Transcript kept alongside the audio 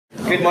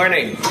Good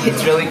morning.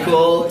 It's really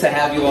cool to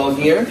have you all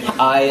here.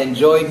 I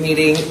enjoyed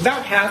meeting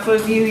about half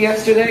of you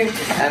yesterday,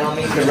 and I'll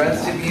meet the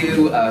rest of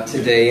you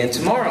today and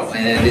tomorrow.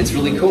 And it's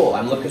really cool.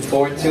 I'm looking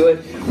forward to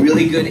it.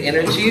 Really good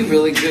energy,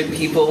 really good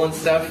people and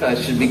stuff.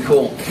 Should be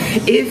cool.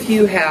 If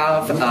you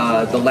have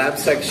the lab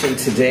section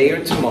today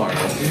or tomorrow,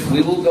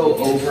 we will go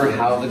over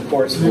how the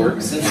course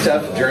works and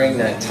stuff during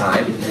that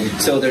time.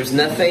 So there's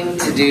nothing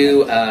to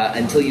do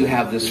until you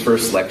have this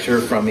first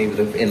lecture from me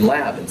in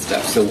lab and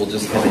stuff. So we'll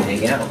just kind of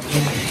hang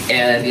out.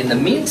 And in the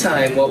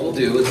meantime, what we'll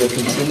do is we'll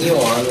continue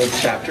on with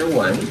Chapter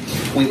 1.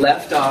 We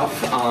left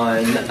off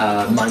on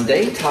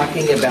Monday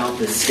talking about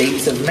the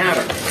states of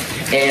matter.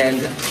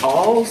 And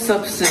all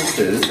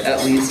substances,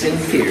 at least in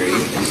theory,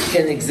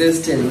 can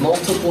exist in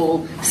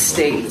multiple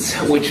states,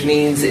 which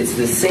means it's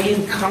the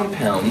same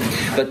compound,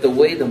 but the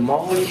way the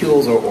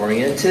molecules are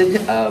oriented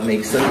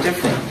makes them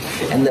different.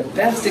 And the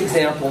best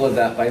example of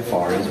that by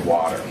far is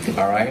water,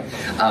 all right?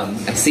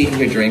 I see in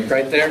your drink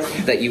right there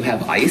that you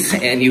have ice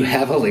and you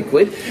have a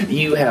liquid.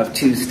 You have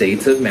two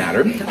states of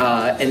matter.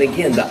 And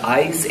again, the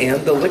ice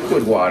and the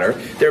liquid water,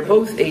 they're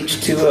both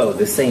H2O,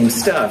 the same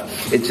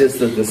stuff. It's just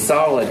that the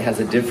solid has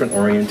a different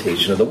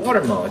orientation of the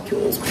water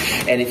molecules.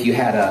 And if you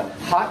had a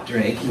hot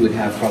drink, you would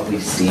have probably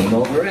steam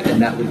over it,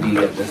 and that would be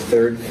at the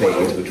third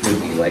phase, which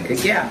would be like a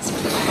gas.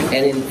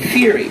 And in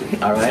theory,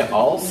 all right,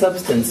 all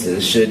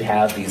substances should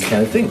have these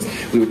kind of things.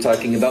 We were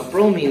talking about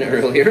bromine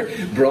earlier.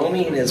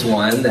 Bromine is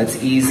one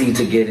that's easy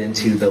to get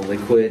into the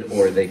liquid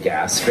or the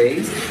gas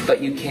phase,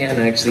 but you can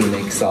actually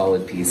make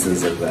solid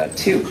pieces of that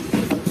too.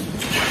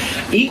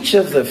 Each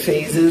of the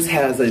phases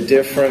has a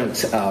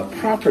different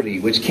property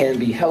which can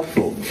be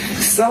helpful.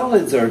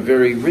 Solids are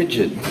very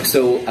rigid,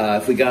 so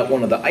if we got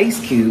one of the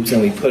ice cubes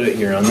and we put it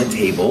here on the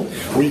table,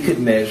 we could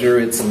measure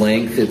its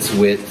length, its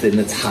width, and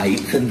its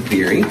height in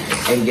theory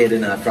and get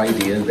enough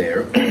idea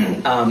there.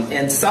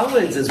 And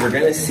solids, as we're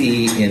going to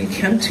see in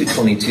Chem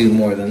 222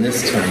 more than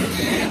this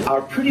term,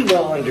 are pretty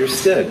well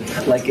understood.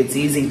 Like it's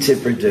easy to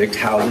predict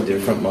how the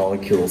different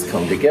molecules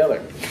come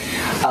together.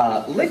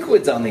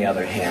 Liquids, on the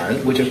other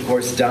hand, which of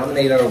course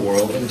dominate our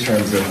world in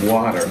terms of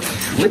water,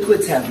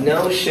 liquids have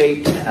no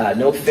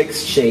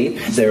fixed shape.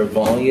 Their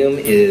volume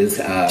is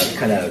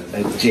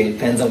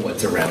depends on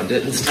what's around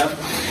it and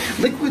stuff.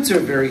 Liquids are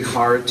very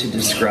hard to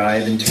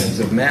describe in terms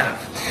of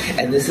math.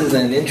 And this is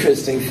an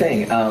interesting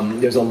thing.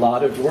 There's a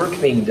lot of work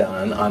being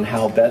done on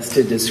how best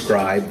to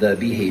describe the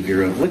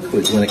behavior of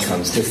liquids when it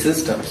comes to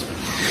systems.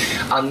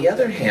 On the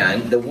other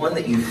hand, the one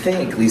that you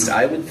think, at least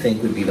I would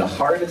think, would be the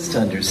hardest to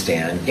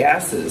understand,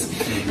 gases.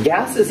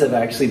 Gases have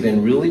actually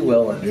been really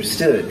well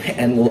understood,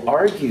 and we'll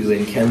argue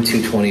in Chem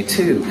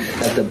 222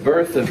 that the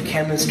birth of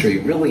chemistry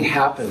really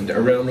happened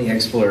around the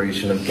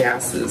exploration of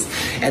gases.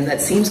 And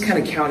that seems kind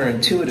of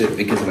counterintuitive,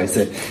 because if I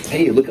said,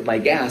 hey, look at my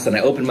gas, and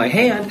I open my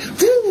hand,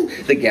 whoo,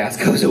 the gas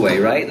goes away,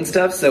 right, and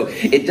stuff. So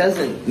it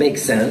doesn't make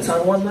sense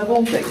on one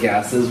level that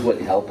gases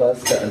would help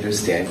us to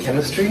understand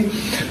chemistry,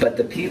 but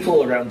the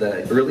people around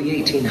the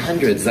early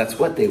 1800s, that's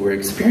what they were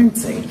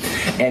experiencing.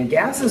 And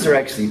gases are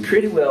actually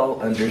pretty well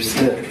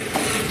understood.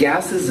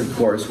 Gases, of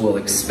course, will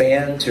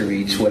expand to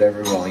reach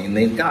whatever volume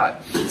they've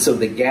got. So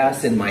the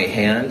gas in my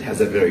hand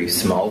has a very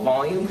small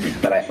volume,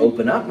 but I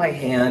open up my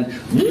hand,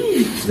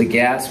 the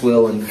gas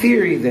will, in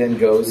theory, then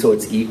go so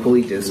it's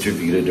equally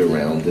distributed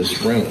around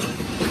this ring.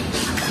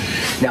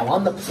 Now,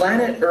 on the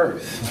planet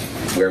Earth,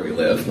 where we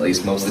live, at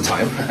least most of the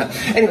time.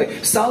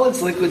 Anyway,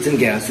 solids, liquids, and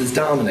gases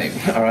dominate.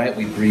 All right,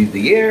 we breathe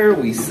the air,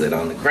 we sit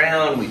on the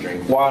ground, we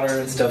drink water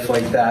and stuff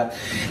like that.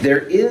 There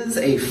is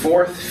a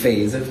fourth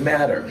phase of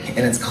matter, and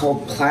it's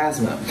called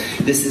plasma.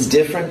 This is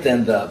different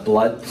than the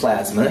blood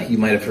plasma. You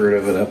might have heard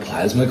of it at a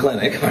plasma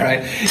clinic, all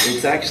right?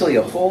 It's actually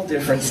a whole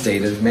different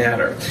state of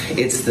matter.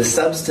 It's the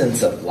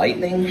substance of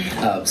lightning,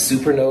 of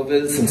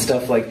supernovas, and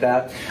stuff like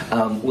that.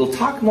 We'll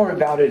talk more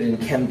about it in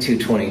Chem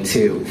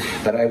 222,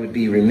 but I would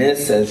be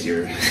remiss as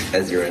your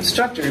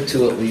instructor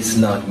to at least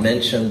not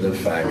mention the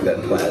fact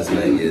that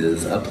plasma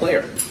is a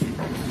player.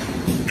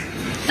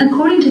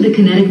 According to the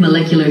kinetic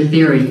molecular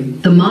theory,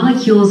 the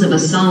molecules of a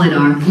solid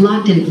are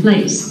locked in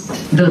place,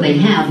 though they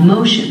have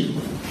motion.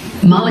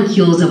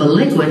 Molecules of a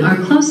liquid are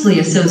closely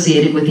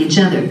associated with each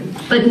other,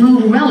 but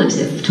move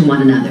relative to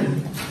one another.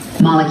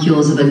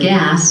 Molecules of a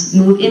gas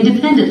move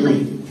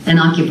independently and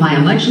occupy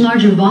a much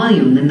larger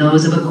volume than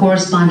those of a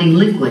corresponding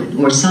liquid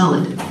or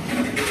solid.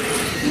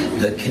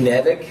 The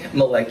kinetic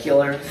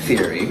molecular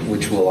theory,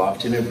 which we'll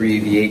often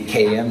abbreviate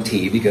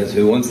KMT, because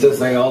who wants to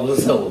say all the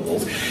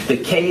syllables? The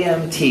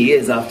KMT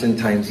is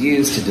oftentimes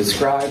used to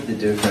describe the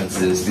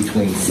differences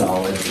between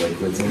solids,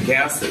 liquids, and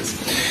gases.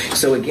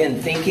 So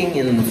again, thinking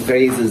in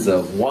phases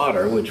of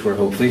water, which we're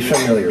hopefully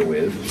familiar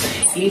with,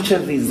 each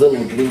of these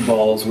little blue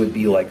balls would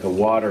be like a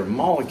water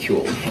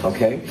molecule,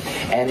 okay?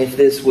 And if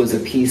this was a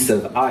piece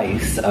of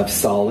ice, of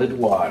solid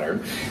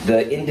water,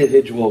 the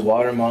individual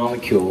water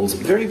molecules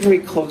very, very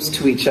close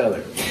to each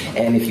other.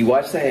 And if you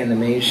watch that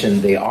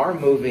animation, they are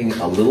moving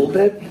a little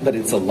bit, but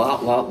it's a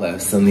lot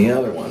less than the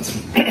other ones.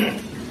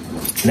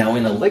 Now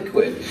in a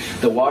liquid,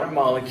 the water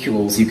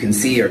molecules you can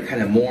see are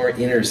kind of more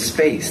inner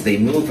space. They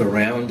move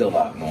around a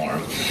lot more.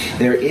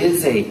 There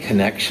is a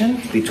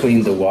connection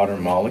between the water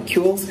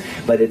molecules,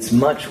 but it's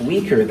much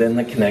weaker than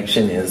the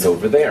connection is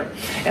over there.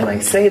 And I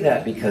say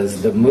that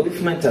because the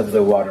movement of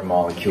the water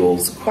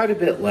molecules is quite a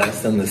bit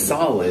less than the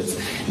solids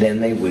than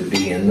they would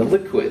be in the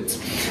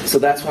liquids. So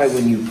that's why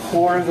when you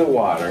pour the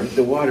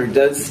water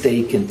does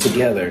stay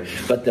together,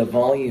 but the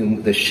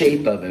volume, the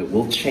shape of it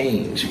will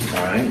change,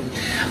 all right?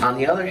 On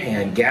the other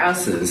hand,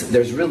 gases,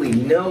 there's really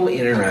no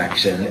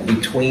interaction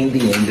between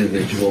the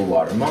individual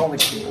water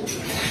molecules.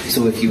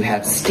 So if you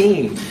have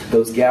steam,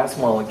 those gas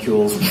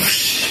molecules,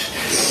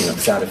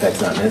 sound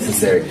effects not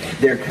necessary,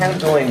 they're kind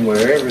of going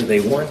wherever they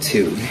want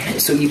to.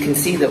 So you can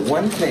see that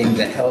one thing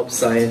that helps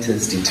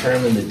scientists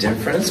determine the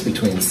difference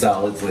between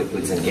solids,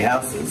 liquids, and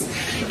gases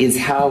is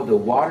how the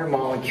water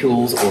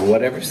molecules, or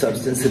whatever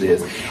substance it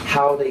is,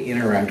 how they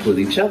interact with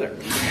each other.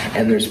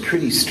 And there's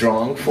pretty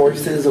strong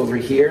forces over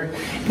here.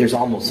 There's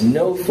almost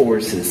no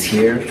forces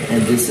here,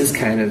 and this is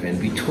kind of in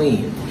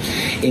between.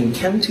 In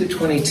Chem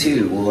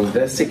 222, we'll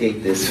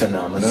investigate this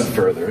phenomena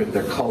further.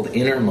 They're called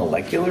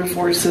intermolecular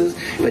forces,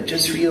 but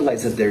just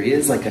realize that there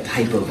is like a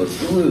type of a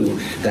glue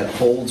that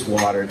holds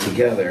water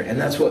together, and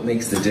that's what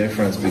makes the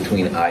difference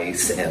between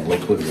ice and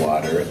liquid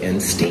water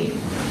and steam.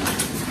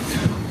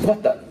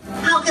 What the?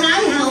 How can I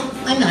help?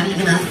 I'm not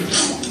even a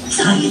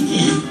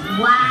scientist.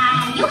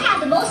 Wow, you have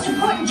the most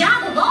important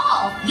job of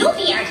all. You'll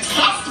be our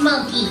test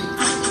monkey.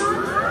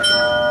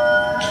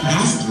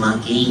 Test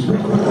monkey?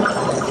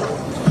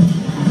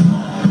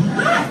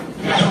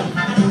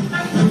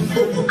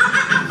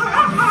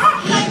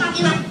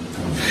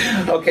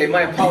 Okay,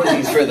 my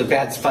apologies for the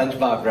bad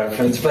SpongeBob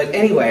reference, but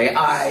anyway,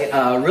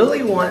 I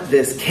really want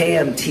this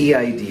KMT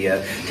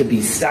idea to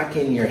be stuck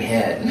in your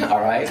head,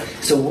 all right?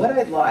 So what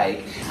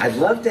I'd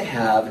love to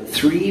have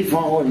 3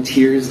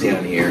 volunteers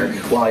down here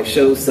while I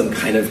show some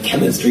kind of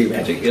chemistry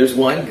magic. There's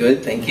one,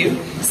 good, thank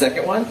you.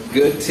 Second one,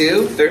 good,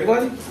 2. Third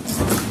one?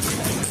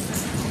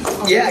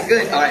 Yeah,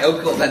 good. All right, oh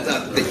cool, that's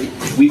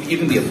you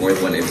can be a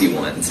 4th one if you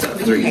want and stuff.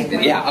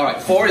 3, yeah, all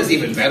right, 4 is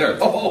even better.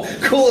 Oh,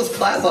 coolest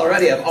class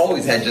already. I've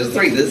always had just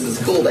 3. This is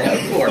cool to have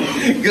 4.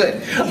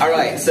 Good. All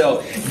right,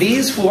 so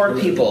these 4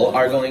 people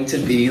are going to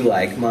be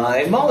like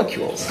my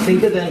molecules.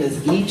 Think of them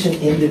as each an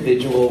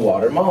individual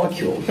water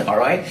molecule, all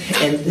right?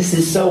 And this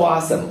is so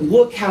awesome.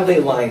 Look how they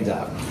lined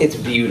up. It's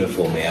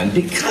beautiful, man,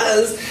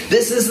 because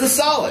this is the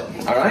solid,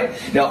 all right?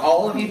 Now,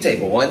 all of you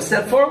take 1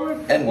 step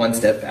forward and 1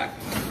 step back.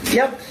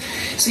 Yep.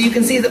 So you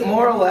can see that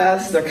more or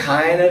less they're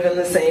kind of in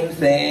the same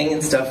thing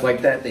and stuff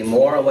like that. They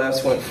more or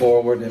less went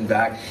forward and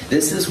back.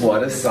 This is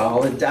what a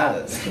solid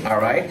does,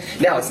 all right?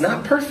 Now, it's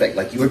not perfect,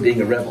 like you were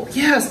being a rebel.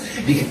 Yes,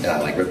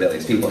 like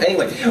rebellious people.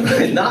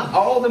 Anyway, not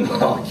all the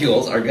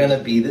molecules are going to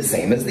be the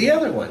same as the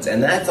other ones,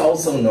 and that's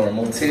also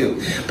normal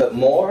too. But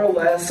more or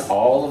less,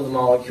 all of the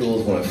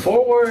molecules went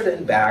forward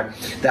and back.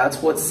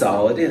 That's what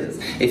solid is.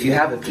 If you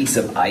have a piece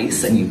of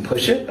ice and you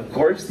push it, of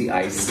course, the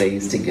ice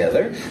stays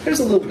together.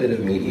 There's a little bit of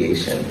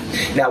mediation.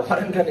 Now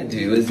what I'm going to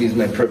do is use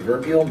my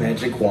proverbial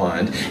magic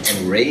wand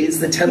and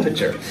raise the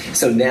temperature.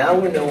 So now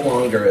we're no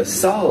longer a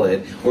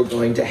solid, we're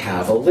going to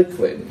have a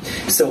liquid.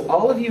 So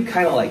all of you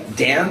kind of like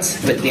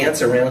dance, but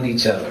dance around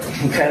each other.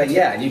 Kind of,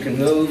 yeah, you can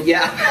move,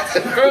 yeah,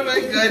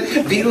 very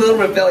good, be a little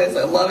rebellious,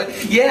 I love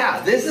it.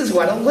 Yeah, this is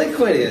what a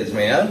liquid is,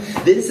 man.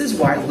 This is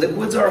why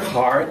liquids are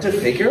hard to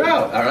figure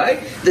out, all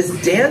right? This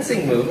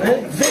dancing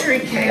movement, very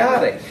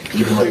chaotic.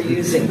 People are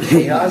using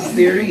chaos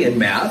theory in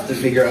math to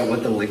figure out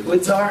what the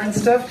liquids are and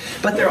stuff,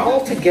 but they're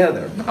all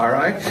together, all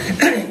right?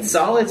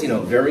 Solids,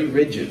 very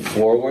rigid,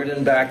 forward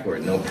and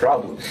backward, no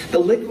problem. The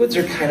liquids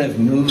are kind of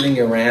moving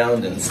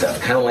around and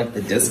stuff, kind of like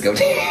the disco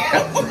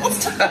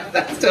dance.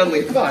 That's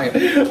totally fine,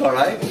 all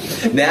right?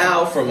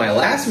 Now, for my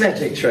last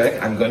magic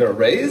trick, I'm going to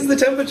raise the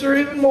temperature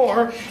even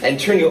more and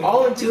turn you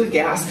all into a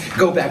gas.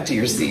 Go back to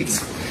your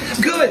seats.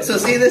 Good, so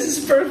see, this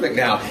is perfect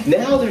now.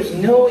 Now there's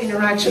no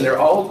interaction. They're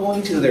all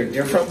going to their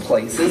different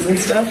places and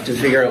stuff to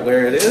figure out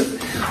where it is.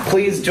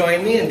 Please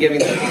join me in giving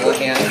them a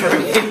hand for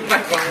me.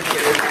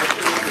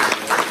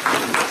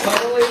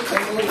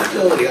 Totally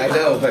silly, I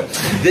know, but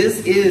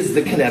this is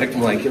the kinetic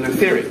molecular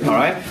theory, all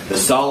right? The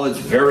solid's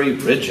very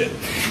rigid.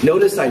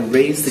 Notice I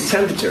raised the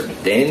temperature.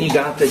 Then you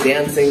got the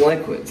dancing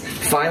liquids.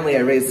 Finally, I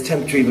raised the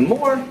temperature even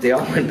more. They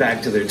all went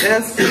back to their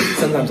desks.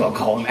 Sometimes I'll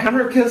call them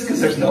anarchists because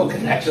there's no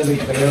connection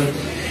between them.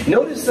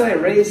 Notice that I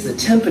raised the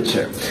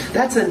temperature.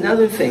 That's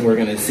another thing we're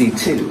going to see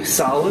too.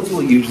 Solids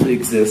will usually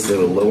exist at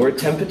a lower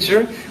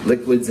temperature,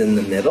 liquids in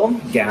the middle,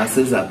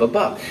 gases up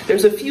above.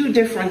 There's a few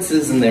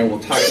differences in there we'll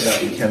talk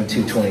about in Chem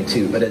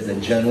 222, but as a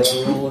general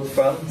rule of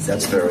thumb,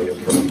 that's very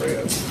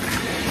appropriate.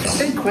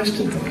 Any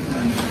questions on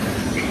that?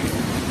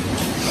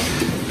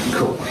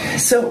 Cool.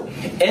 So,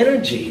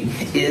 energy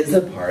is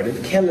a part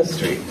of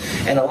chemistry.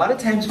 And a lot of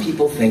times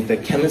people think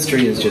that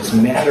chemistry is just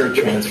matter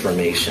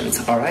transformations,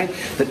 all right?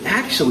 But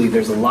actually,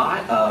 there's a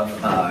lot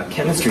of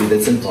chemistry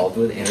that's involved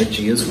with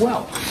energy as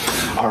well,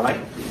 all right?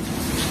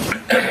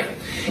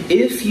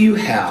 if you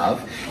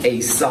have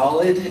a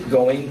solid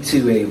going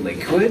to a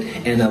liquid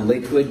and a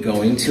liquid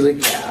going to a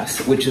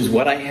gas, which is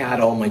what I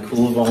had all my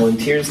cool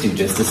volunteers do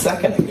just a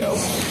second ago,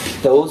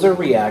 those are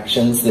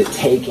reactions that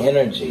take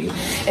energy,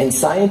 and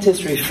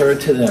scientists refer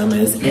to them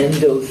as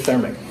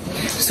endothermic.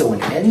 So an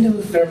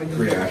endothermic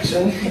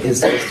reaction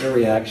is just a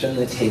reaction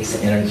that takes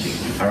energy,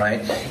 all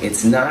right?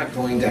 It's not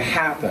going to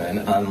happen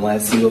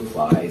unless you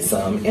apply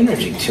some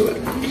energy to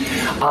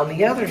it. On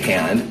the other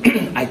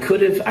hand, I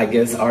could have, I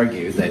guess,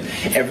 argued that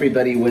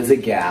everybody was a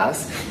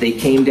gas. They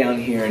came down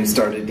here and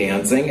started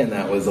dancing, and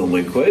that was a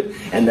liquid,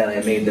 and then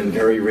I made them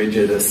very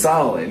rigid, a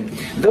solid.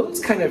 Those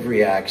kind of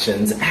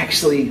reactions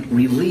actually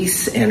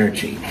release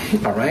energy,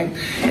 all right?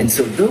 And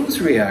so those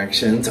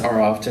reactions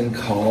are often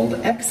called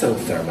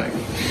exothermic.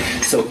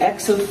 So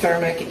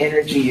exothermic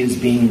energy is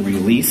being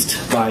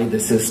released by the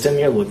system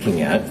you're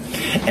looking at,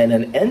 and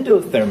an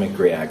endothermic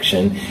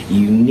reaction,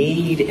 you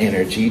need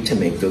energy to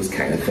make those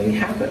kind of things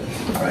happen,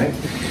 all right?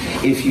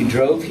 If you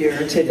drove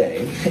here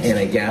today in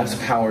a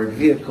gas-powered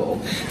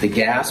vehicle, the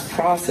gas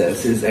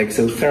process is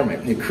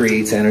exothermic. It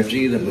creates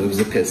energy that moves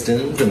the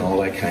pistons and all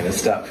that kind of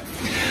stuff.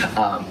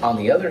 On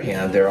the other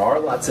hand, there are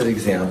lots of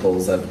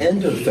examples of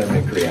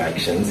endothermic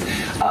reactions.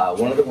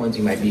 One of the ones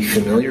you might be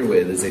familiar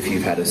with is if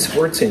you've had a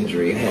sports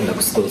injury and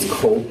those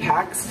cold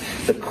packs,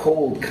 the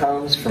cold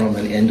comes from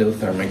an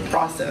endothermic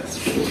process.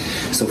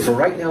 So for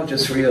right now,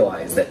 just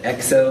realize that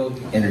exo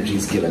energy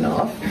is given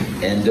off,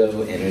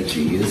 endo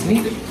energy is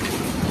needed.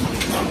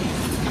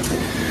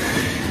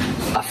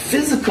 A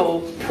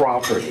physical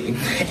property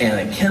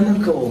and a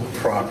chemical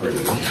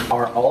property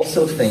are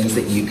also things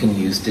that you can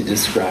use to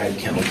describe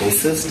chemical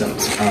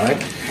systems, all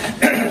right?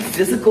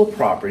 Physical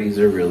properties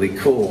are really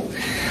cool.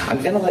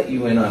 I'm going to let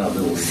you in on a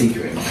little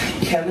secret.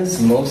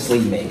 Chemists mostly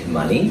make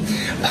money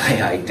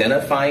by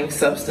identifying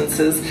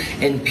substances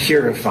and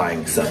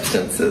purifying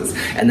substances.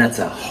 And that's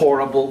a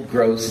horrible,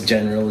 gross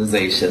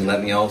generalization.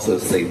 Let me also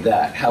say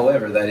that.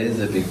 However, that is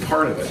a big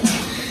part of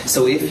it.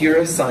 So if you're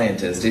a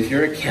scientist, if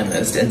you're a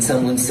chemist, and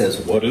someone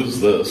says, what is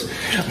this?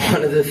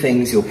 One of the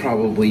things you'll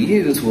probably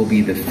use will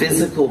be the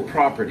physical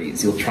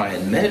properties. You'll try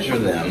and measure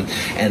them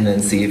and then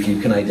see if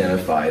you can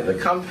identify the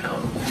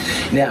compound.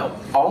 Now,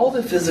 all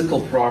the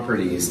physical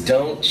properties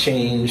don't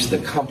change the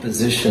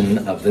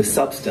composition of the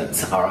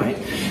substance, all right?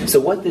 So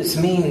what this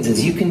means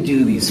is you can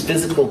do these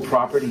physical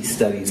property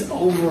studies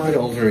over and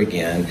over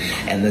again,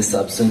 and the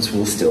substance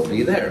will still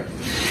be there.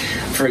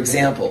 For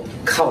example,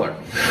 color,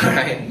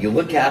 right? You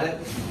look at it,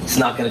 it's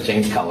not going to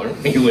change color,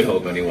 you would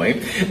hope anyway.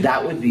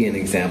 That would be an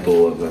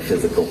example of a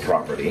physical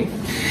property.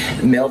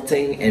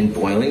 Melting and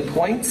boiling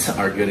points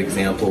are good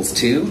examples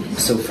too.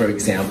 So for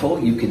example,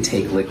 you could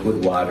take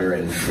liquid water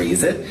and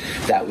freeze it.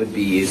 That would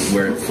be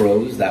where it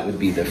froze, that would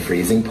be the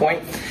freezing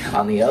point.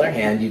 On the other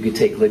hand, you could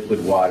take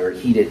liquid water,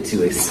 heat it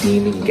to a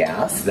steaming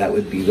gas, that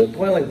would be the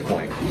boiling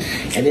point.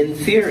 And in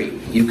theory,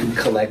 you could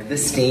collect the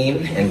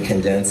steam and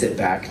condense it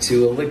back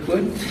to a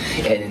liquid.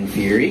 And in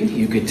theory,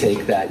 you could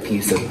take that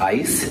piece of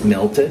ice,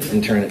 melt it,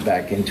 and turn it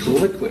back into a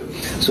liquid.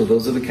 So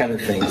those are the kind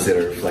of things that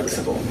are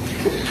flexible.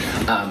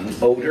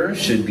 Odor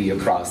should be a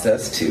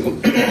process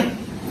too.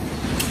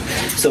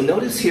 So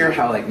notice here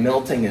how like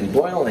melting and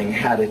boiling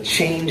had a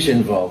change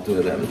involved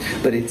with them,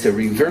 but it's a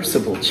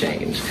reversible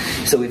change.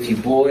 So if you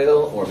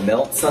boil or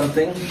melt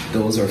something,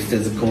 those are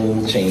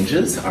physical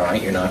changes, all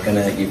right? You're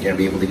gonna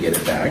be able to get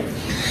it back.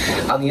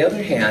 On the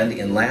other hand,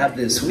 in lab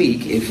this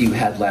week, if you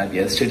had lab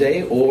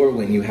yesterday or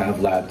when you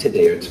have lab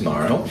today or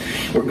tomorrow,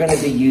 we're gonna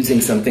be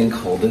using something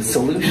called a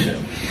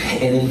solution.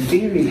 And in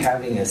theory,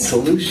 having a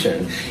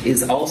solution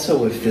is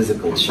also a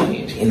physical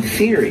change. In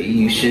theory,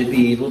 you should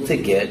be able to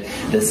get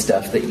the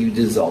stuff that you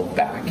dissolve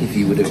back if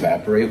you would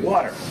evaporate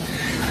water.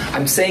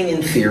 I'm saying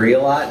in theory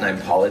a lot, and I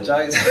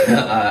apologize.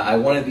 I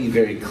want to be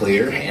very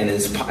clear and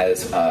as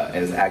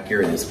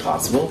accurate as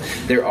possible.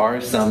 There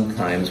are some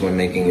times when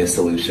making a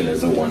solution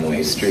is a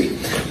one-way street,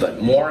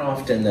 but more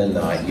often than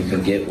not, you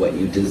can get what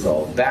you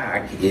dissolve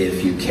back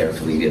if you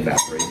carefully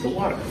evaporate the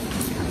water.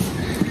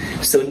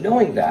 So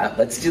knowing that,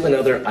 let's do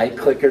another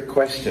iClicker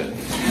question.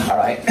 All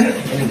right,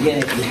 and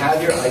again, if you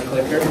have your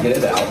iClicker, get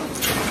it out.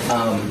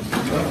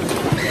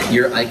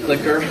 Your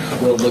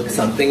iClicker will look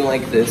something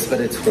like this, but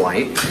it's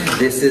white.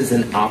 This is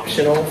an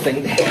optional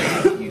thing to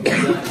have. You do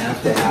not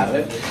have to have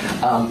it.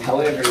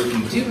 However,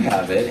 if you do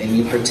have it and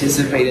you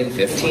participate in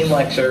 15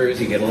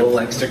 lectures, you get a little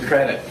extra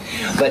credit.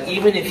 But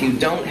even if you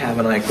don't have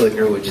an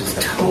iClicker, which is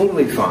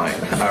totally fine,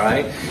 all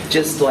right,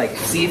 just like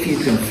see if you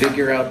can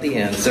figure out the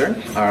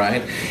answer, all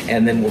right,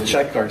 and then we'll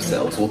check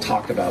ourselves. We'll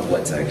talk about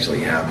what's actually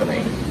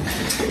happening.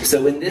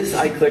 So in this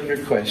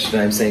iClicker question,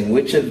 I'm saying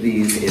which of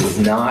these is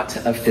not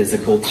a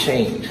physical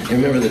change? And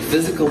remember, the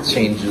physical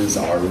changes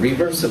are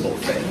reversible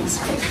things.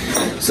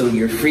 So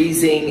you're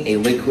freezing a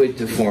liquid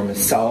to form a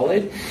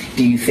solid.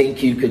 Do you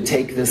think you could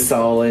take the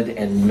solid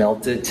and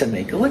melt it to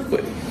make a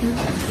liquid?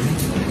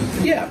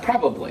 Yeah,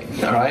 probably,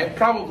 all right?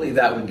 Probably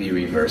that would be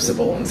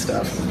reversible and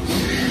stuff.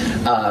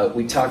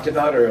 We talked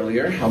about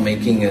earlier how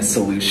making a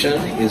solution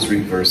is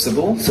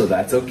reversible, so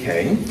that's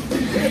okay.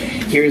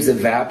 Here's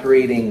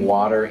evaporating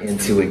water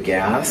into a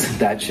gas.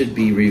 That should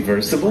be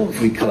reversible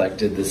if we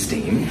collected the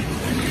steam.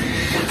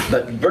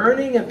 But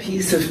burning a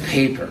piece of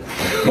paper,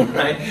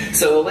 right?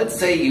 So let's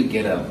say you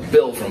get a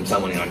bill from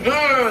someone, you're like,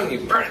 oh, and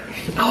you burn it.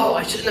 Oh,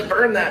 I shouldn't have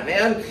burned that,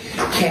 man.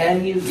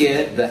 Can you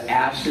get the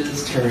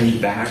ashes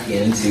turned back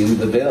into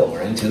the bill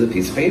or into the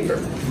piece of paper?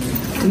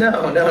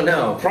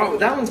 No. Probably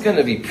that one's going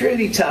to be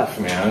pretty tough,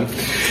 man.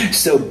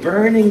 So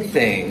burning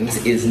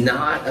things is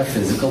not a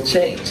physical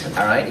change,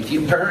 all right? If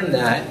you burn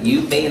that,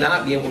 you may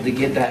not be able to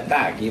get that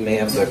back. You may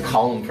have to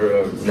call them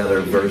for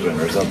another version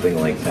or something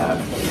like that.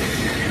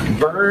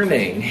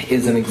 Burning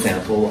is an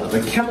example of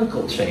a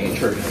chemical change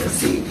we're going to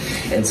see.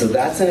 And so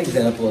that's an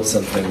example of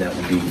something that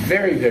would be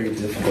very, very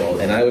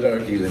difficult, and I would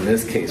argue in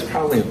this case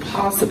probably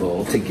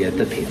impossible to get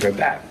the paper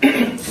back.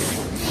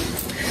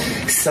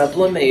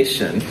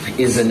 Sublimation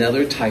is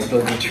another type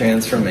of a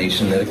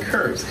transformation that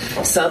occurs.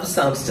 Some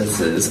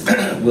substances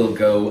will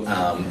go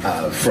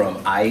from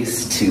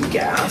ice to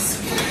gas.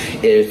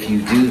 If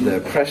you do the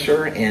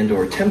pressure and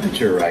or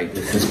temperature right,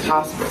 this is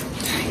possible.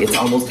 It's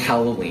almost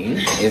Halloween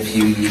if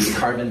you use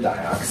carbon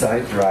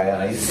dioxide,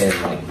 dry ice, and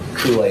like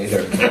Kool-Aid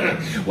or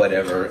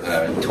whatever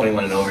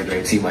 21 and over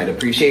drinks you might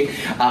appreciate.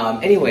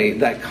 Anyway,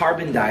 that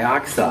carbon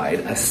dioxide,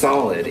 a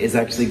solid, is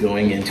actually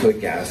going into a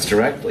gas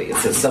directly.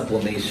 It's a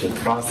sublimation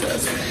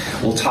process.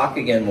 We'll talk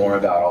again more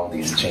about all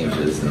these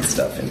changes and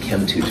stuff in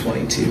Chem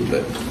 222,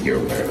 but you're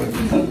aware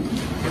of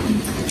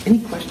it. Any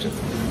questions?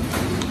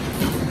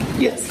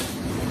 Yes?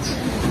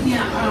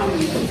 Yeah,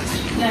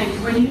 like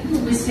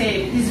when we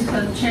say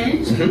physical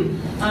change,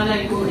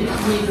 like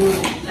if we do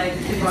like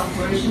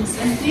evaporation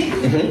testing,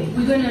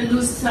 we're gonna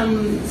lose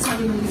some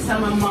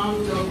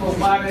amount of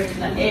water in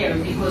the air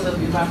because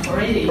of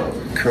evaporating.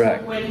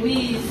 Correct. So when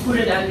we put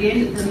it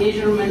again, the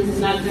measurement is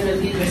not gonna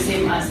be the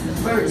same as the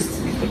first.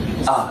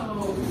 So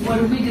what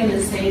are we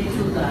gonna say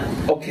to that?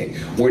 Okay,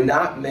 we're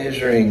not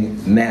measuring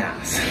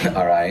mass,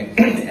 all right?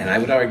 And I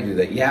would argue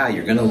that, yeah,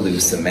 you're going to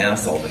lose some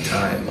mass all the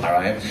time, all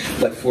right?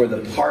 But for the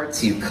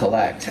parts you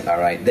collect, all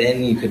right,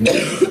 then you could make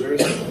it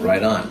reversible,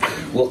 right on.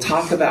 We'll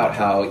talk about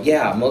how,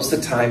 yeah, most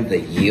of the time the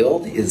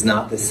yield is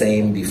not the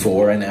same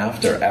before and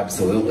after,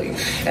 absolutely.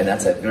 And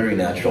that's a very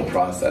natural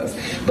process.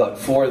 But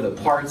for the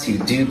parts you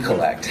do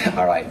collect,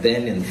 all right,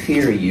 then in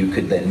theory you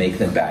could then make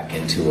them back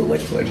into a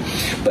liquid.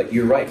 But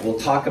you're right, we'll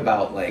talk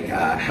about like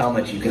how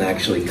much you can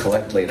actually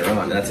collect later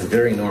on. That's a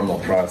very normal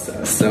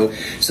process. So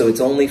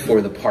it's only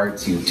for the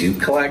parts you do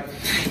collect.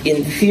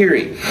 In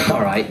theory,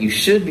 all right, you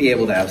should be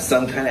able to have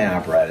some kind of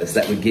apparatus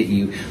that would get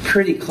you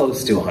pretty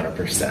close to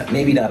 100%.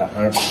 Maybe not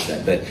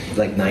 100%, but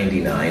like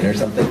 99 or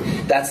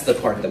something. That's the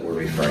part that we're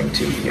referring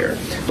to here.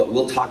 But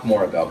we'll talk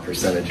more about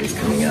percentages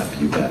coming up,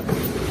 you bet.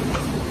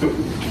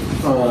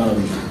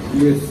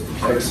 With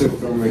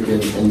exothermic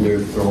and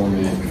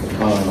endothermic,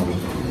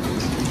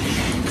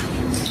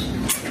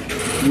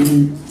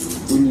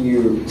 when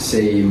you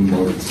say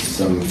melt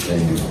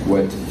something,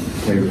 what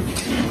type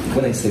of...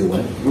 When I say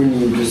what? When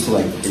you just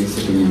like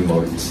basically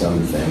melt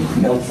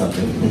something. Melt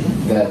something.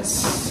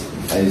 That's,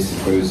 I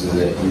suppose, is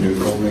an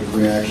endothermic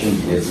reaction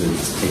because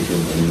it's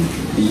taking in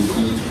the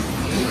heat.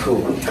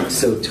 Cool.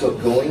 So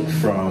going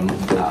from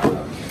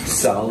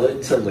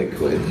solid to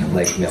liquid,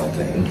 like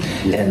melting,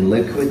 and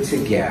liquid to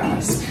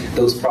gas,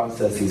 those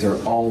processes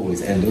are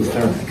always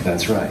endothermic,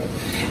 that's right.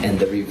 And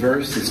the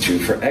reverse is true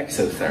for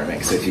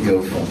exothermic. So if you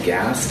go from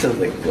gas to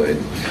liquid,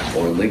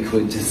 or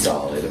liquid to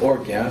solid, or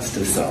gas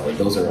to solid,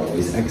 those are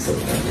always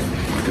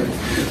exothermic.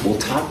 Good. We'll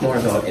talk more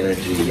about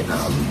energy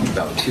about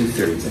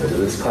 2/3 into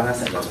this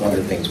class, and that's one of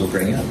the things we'll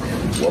bring up.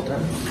 Well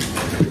done.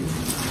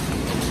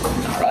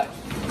 All right.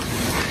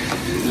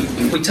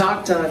 We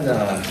talked on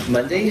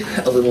Monday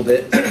a little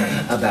bit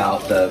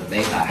about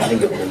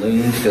having a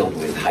balloon filled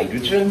with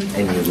hydrogen,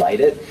 and you light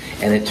it,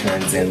 and it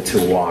turns into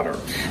water.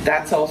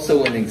 That's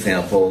also an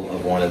example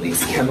of one of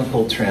these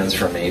chemical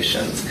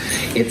transformations.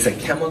 It's a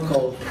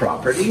chemical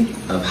property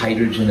of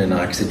hydrogen and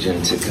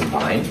oxygen to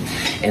combine,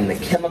 and the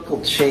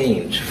chemical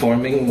change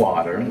forming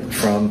water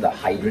from the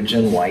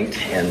hydrogen white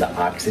and the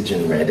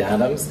oxygen red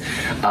atoms,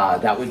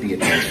 that would be a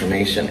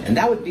transformation, and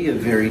that would be a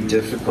very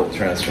difficult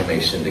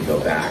transformation to go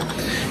back.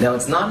 Now,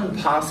 it's not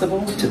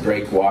impossible to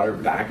break water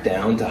back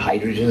down to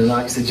hydrogen and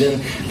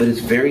oxygen, but it's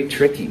very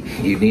tricky.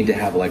 You need to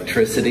have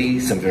electricity,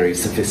 some very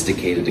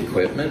sophisticated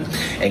equipment,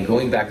 and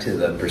going back to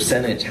the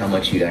percentage, how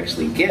much you'd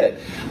actually get,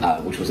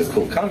 which was a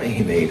cool comment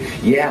he made,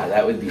 yeah,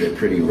 that would be a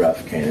pretty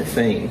rough kind of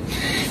thing.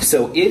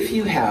 So if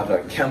you have a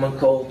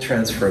chemical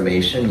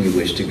transformation you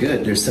wish to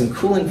get, there's some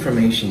cool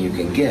information you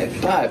can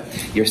get, but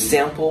your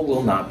sample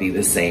will not be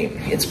the same.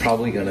 It's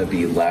probably going to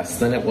be less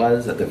than it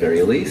was at the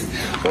very least,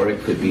 or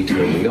it could be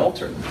totally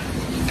altered.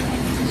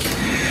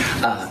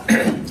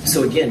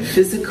 So again,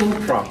 physical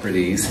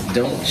properties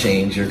don't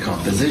change your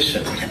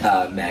composition.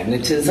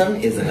 Magnetism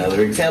is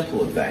another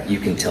example of that. You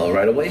can tell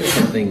right away if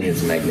something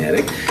is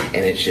magnetic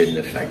and it shouldn't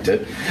affect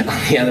it.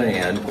 On the other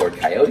hand, poor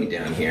Coyote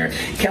down here,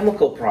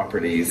 chemical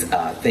properties,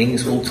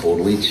 things will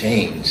totally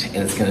change, and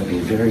it's going to be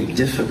very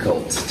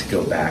difficult to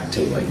go back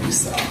to what you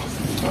saw.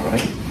 All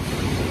right?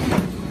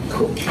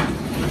 Cool.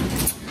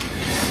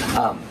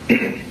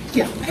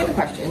 Yeah. I have a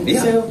question.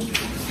 Yeah. So,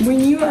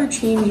 when you are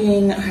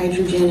changing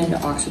hydrogen into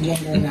oxygen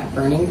during that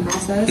burning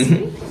process,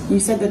 you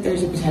said that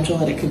there's a potential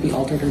that it could be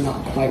altered or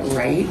not quite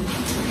right.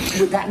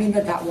 Would that mean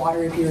that that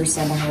water, if you were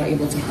somehow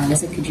able to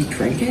harness it, could you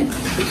drink it?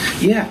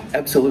 Yeah,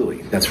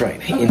 absolutely. That's right.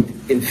 Okay.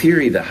 In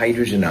theory, the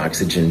hydrogen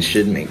oxygen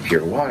should make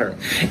pure water,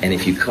 and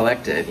if you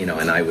collect it, you know,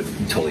 and I would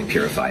totally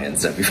purify it and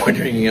stuff before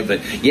drinking it, but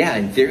yeah,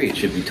 in theory, it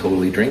should be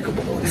totally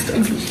drinkable and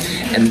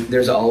stuff. And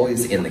there's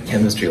always in the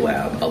chemistry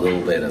lab a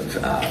little bit of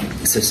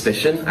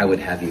suspicion I would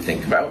have you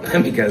think about,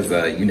 because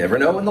you never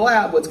know in the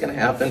lab what's going to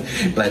happen,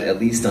 but at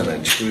least on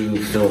a true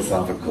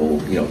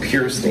philosophical, you know,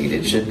 pure state,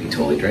 it should be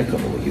totally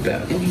drinkable, you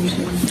bet.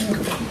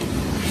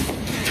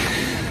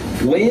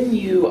 When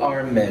you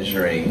are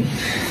measuring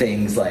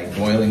things like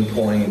boiling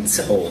points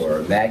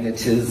or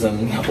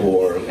magnetism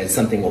or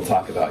something we'll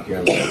talk about here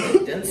in a little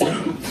bit,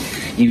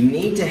 density, you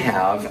need to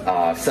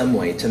have some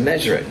way to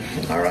measure it,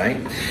 all right?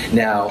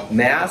 Now,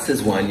 mass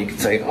is one you could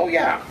say, oh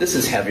yeah, this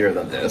is heavier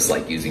than this,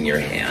 like using your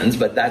hands,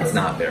 but that's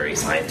not very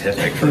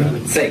scientific for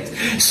heaven's sakes.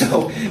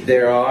 So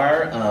there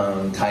are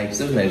types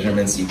of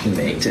measurements you can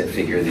make to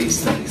figure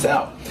these things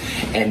out.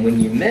 And when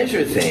you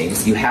measure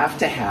things, you have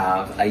to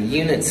have a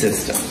unit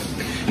system.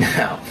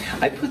 Now,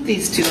 I put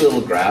these two little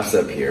graphs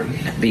up here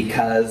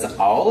because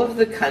all of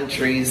the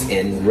countries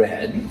in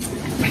red,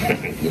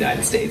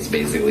 United States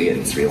basically,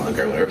 and Sri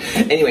Lanka or whatever,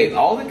 anyway,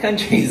 all the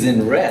countries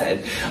in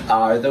red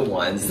are the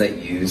ones that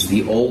use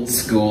the old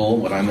school,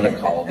 what I'm going to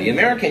call the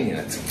American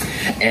units.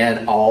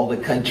 And all the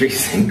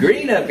countries in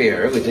green up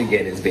here, which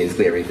again is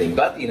basically everything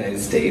but the United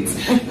States,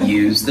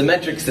 use the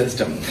metric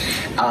system.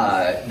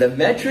 The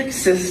metric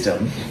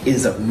system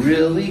is a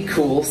really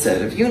cool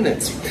set of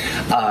units.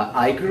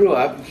 I grew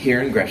up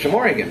here in Gresham,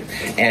 Oregon,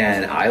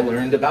 and I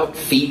learned about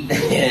feet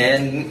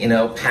and, you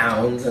know,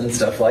 pounds and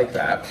stuff like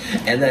that,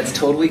 and that's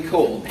totally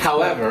cool.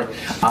 However,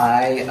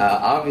 I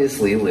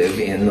obviously live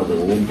in the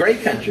little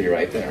gray country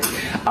right there.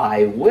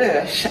 I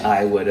wish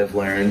I would have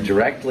learned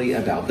directly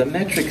about the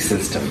metric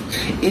system.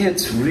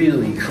 It's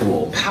really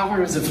cool.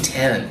 Powers of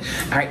 10.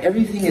 All right,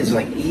 everything is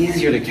like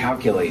easier to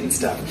calculate and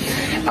stuff.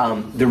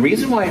 The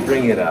reason why I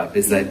bring it up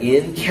is that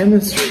in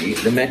chemistry,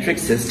 the metric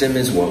system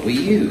is what we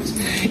use.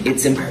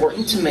 It's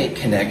important to make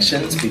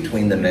connections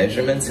between the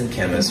measurements in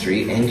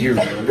chemistry and your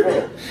real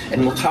world.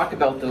 And we'll talk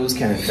about those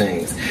kind of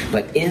things.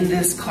 But in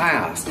this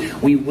class,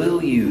 we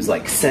will use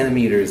like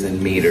centimeters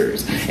and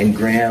meters and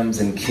grams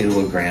and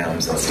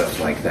kilograms and stuff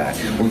like that.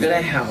 We're going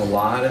to have a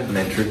lot of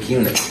metric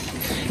units.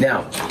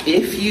 Now,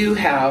 if you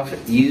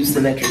have used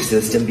the metric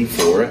system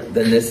before,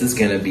 then this is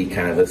going to be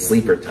kind of a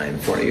sleeper time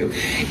for you.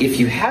 If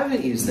you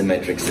haven't used the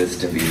metric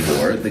system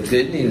before, the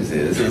good news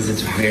is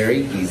it's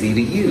very easy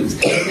to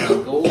use. And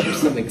I'll go over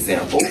some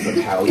examples of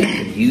how you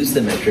can use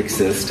the metric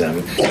system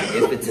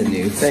if it's a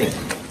new thing.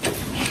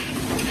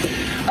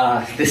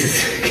 This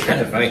is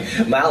kind of funny.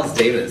 Miles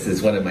Davis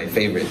is one of my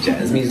favorite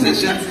jazz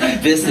musicians.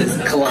 This is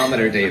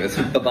Kilometer Davis.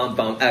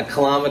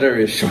 Kilometer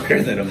is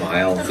shorter than a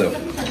mile, so...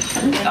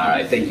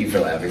 Alright, thank you for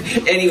laughing.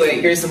 Anyway,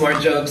 here's some more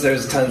jokes.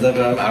 There's tons of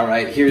them.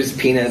 Alright, here's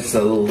Peanuts,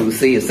 a little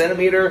Lucy, a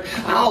centimeter.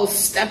 I'll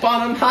step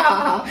on him, ha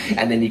ha.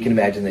 And then you can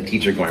imagine the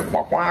teacher going,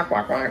 quack, quack,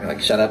 quack, quack.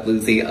 Like, shut up,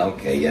 Lucy.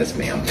 Okay, yes,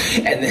 ma'am.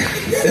 And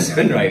then this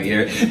one right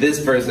here,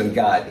 this person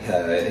got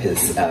his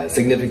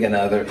significant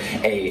other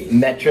a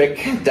metric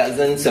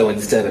dozen, so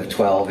instead of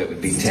 12, it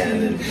would be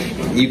 10.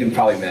 And you can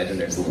probably imagine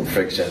there's a little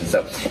friction.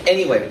 So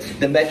anyway,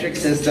 the metric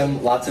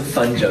system, lots of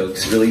fun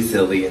jokes, really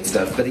silly and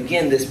stuff. But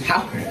again, this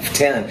power of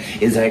 10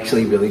 is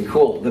actually really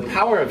cool. The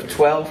power of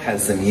 12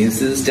 has some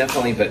uses,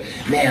 definitely, but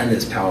man,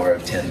 this power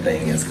of 10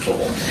 thing is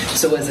cool.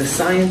 So as a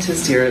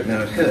scientist here at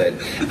Mount Hood,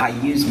 I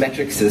use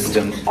metric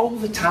system all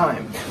the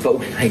time. But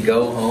when I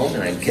go home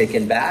and I'm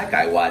kicking back,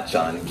 I watch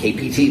on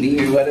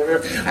KPTV or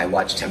whatever, I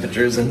watch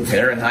temperatures in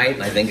Fahrenheit,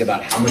 and I think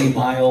about how many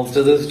miles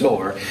to the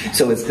store.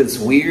 So it's this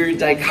weird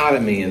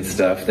dichotomy and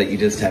stuff that you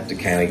just have to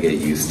kind of get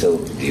used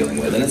to dealing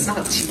with. And it's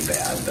not too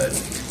bad, but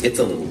it's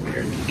a little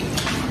weird.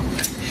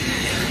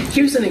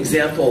 Here's an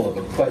example of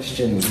a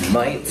question you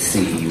might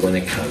see when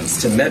it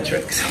comes to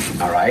metrics,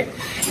 all right?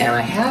 And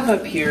I have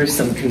up here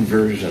some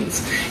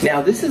conversions.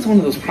 Now, this is one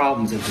of those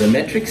problems. If the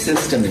metric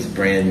system is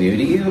brand new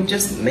to you,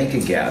 just make a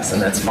guess, and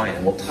that's fine.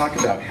 And we'll talk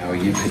about how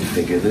you could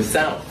figure this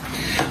out.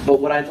 But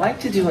what I'd like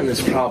to do in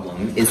this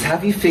problem is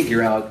have you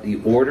figure out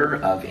the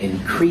order of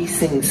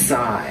increasing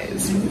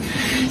size.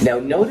 Now,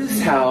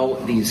 notice how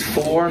these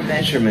four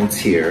measurements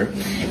here,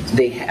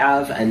 they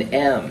have an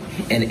M,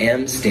 and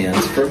M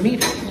stands for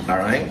meter, all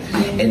right?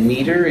 And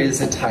meter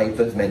is a type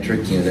of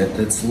metric unit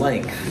that's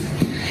length.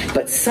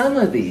 But some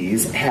of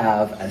these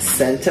have a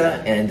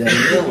centa and a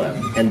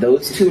millim, and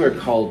those two are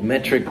called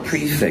metric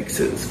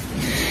prefixes.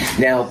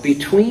 Now,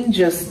 between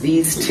just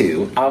these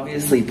two,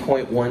 obviously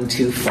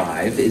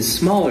 0.125 is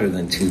smaller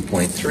than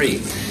 2.3.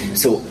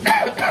 So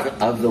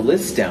of the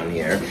list down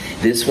here,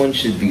 this one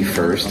should be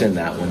first and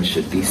that one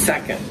should be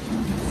second.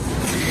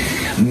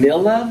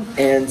 Milli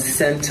and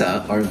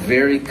centa are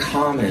very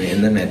common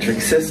in the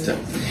metric system.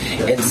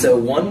 And so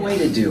one way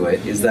to do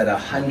it is that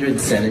 100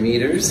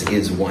 centimeters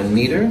is 1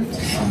 meter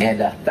and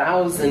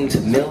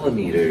 1,000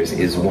 millimeters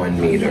is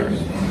 1 meter.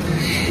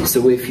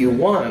 So if you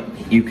want,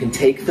 you can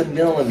take the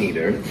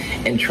millimeter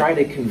and try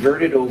to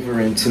convert it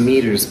over into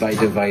meters by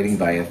dividing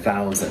by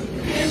 1,000.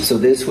 So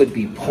this would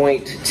be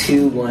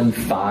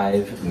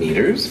 0.215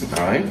 meters,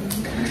 all right?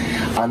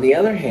 On the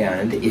other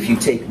hand, if you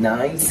take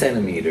 9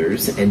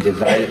 centimeters and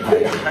divide it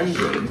by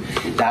 100,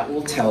 that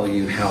will tell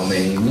you how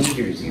many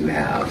meters you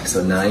have.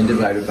 So 9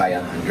 divided by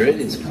 100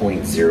 is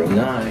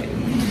 0.09.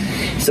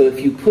 So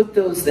if you put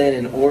those then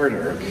in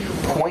order,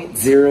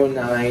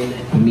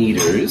 0.09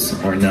 meters,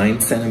 or 9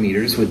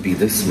 centimeters, would be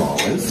the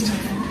smallest.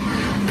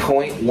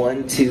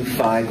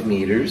 0.125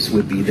 meters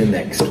would be the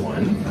next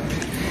one.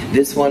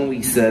 This one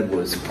we said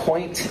was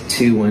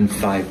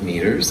 0.215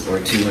 meters, or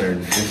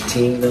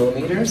 215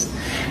 millimeters.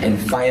 And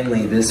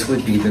finally, this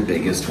would be the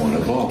biggest one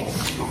of all.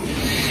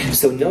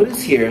 So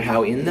notice here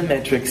how in the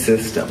metric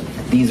system,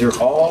 these are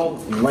all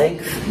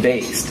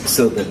length-based.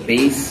 So the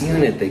base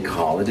unit, they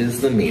call it,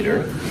 is the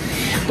meter.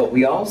 But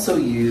we also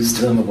used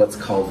some of what's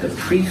called the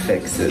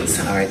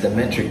prefixes, all right, the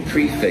metric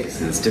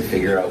prefixes, to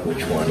figure out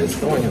which one is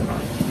going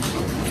on.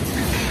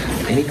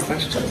 Any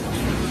questions?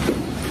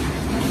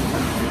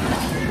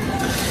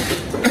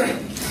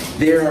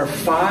 There are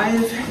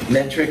 5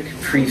 metric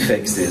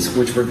prefixes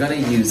which we're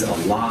going to use a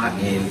lot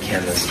in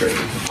chemistry,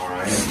 all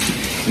right?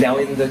 Now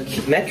in the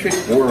metric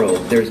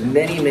world, there's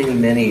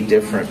many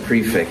different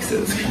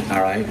prefixes,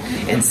 all right?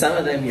 And some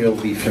of them you'll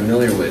be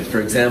familiar with. For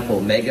example,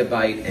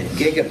 megabyte and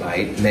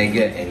gigabyte,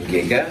 mega and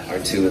giga are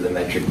 2 of the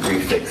metric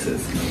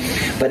prefixes.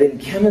 But in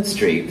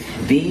chemistry,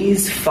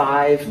 these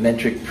 5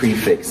 metric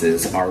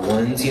prefixes are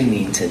ones you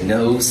need to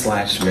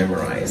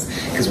know/memorize,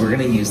 because we're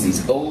going to use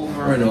these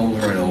over and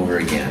over and over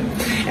again.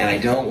 And I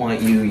don't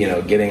want you,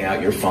 getting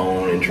out your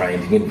phone and trying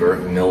to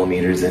convert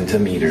millimeters into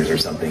meters or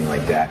something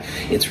like that.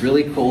 It's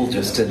really cool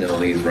just to know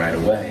these right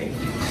away.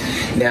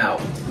 Now,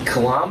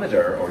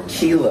 kilometer or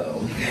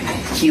kilo,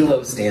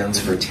 kilo stands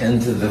for 10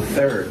 to the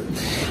third.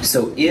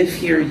 So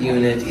if your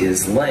unit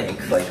is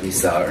length, like we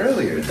saw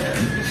earlier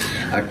then,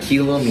 a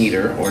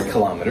kilometer or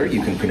kilometer,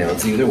 you can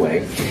pronounce it either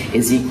way,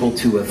 is equal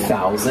to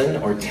 1,000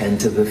 or 10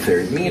 to the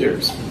third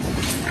meters.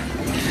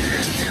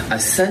 A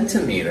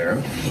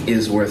centimeter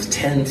is worth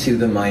 10 to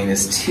the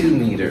minus 2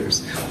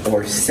 meters,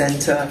 or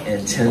centa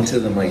and 10 to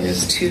the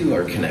minus 2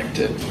 are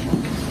connected.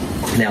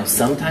 Now,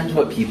 sometimes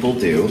what people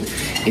do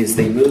is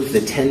they move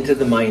the 10 to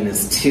the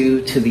minus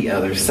 2 to the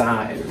other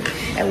side.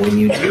 And when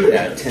you do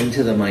that, 10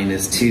 to the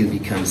minus 2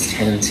 becomes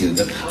 10 to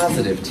the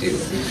positive 2.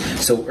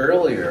 So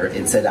earlier,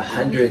 it said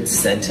 100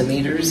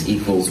 centimeters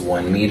equals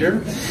 1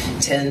 meter.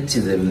 10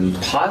 to the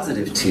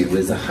positive 2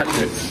 is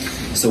 100.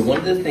 So one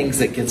of the things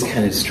that gets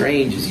kind of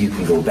strange is you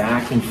can go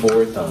back and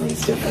forth on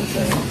these different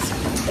things.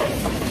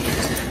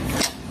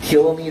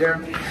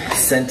 Kilometer,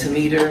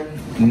 centimeter,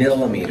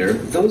 millimeter,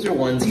 those are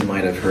ones you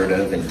might have heard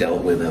of and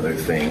dealt with other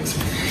things.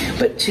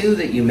 But 2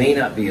 that you may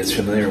not be as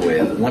familiar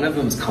with, one of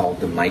them is called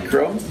the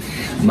micro.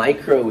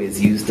 Micro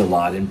is used a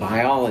lot in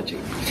biology,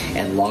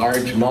 and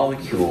large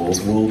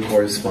molecules will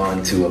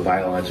correspond to a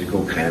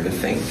biological kind of a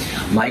thing.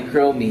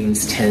 Micro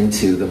means 10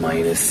 to the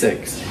minus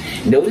 6.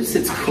 Notice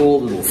its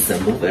cool little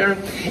symbol there.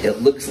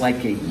 It looks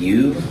like a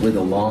U with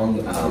a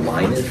long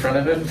line in front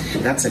of it.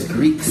 That's a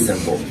Greek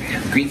symbol.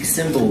 Greek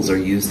symbols are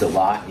used a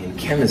lot in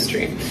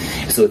chemistry.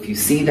 So if you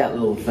see that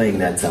little thing,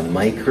 that's a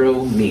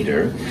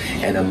micrometer,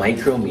 and a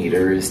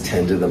micrometer is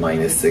 10 to the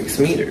minus 6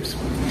 meters.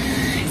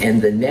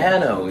 And the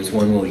nano is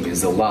one we'll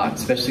use a lot,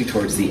 especially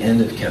towards the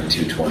end of Chem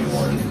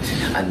 221.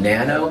 A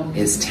nano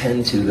is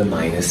 10 to the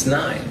minus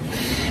 9.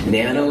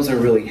 Nanos are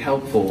really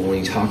helpful when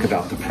we talk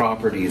about the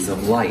properties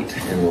of light,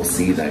 and we'll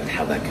see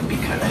how that can be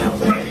kind of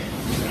helpful.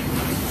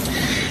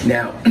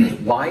 Now,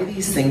 why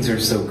these things are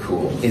so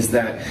cool is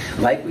that,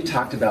 like we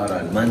talked about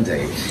on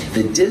Monday,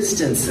 the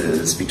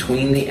distances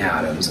between the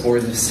atoms, or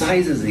the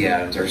sizes of the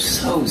atoms, are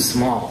so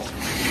small.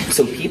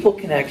 So people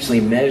can actually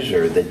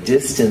measure the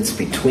distance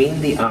between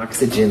the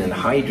oxygen and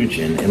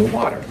hydrogen in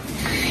water.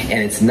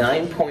 And it's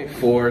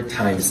 9.4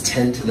 times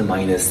 10 to the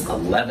minus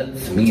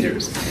 11th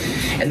meters.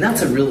 And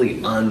that's a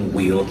really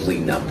unwieldy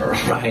number,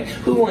 right?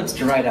 Who wants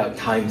to write out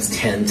times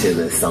 10 to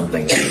the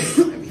something?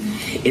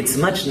 It's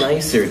much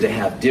nicer to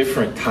have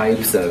different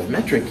types of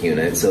metric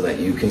units so that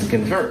you can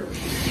convert.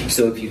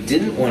 So if you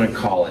didn't want to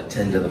call it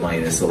 10 to the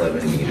minus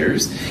 11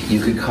 meters, you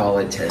could call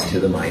it 10 to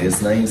the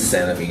minus 9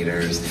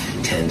 centimeters,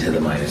 10 to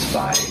the minus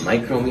 5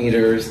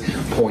 micrometers,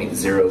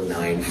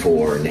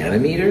 0.094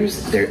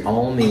 nanometers. They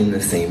all mean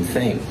the same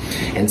thing.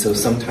 And so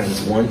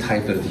sometimes one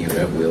type of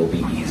unit will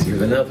be easier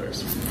than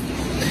others.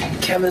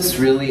 chemists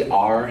really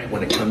are,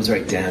 when it comes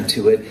right down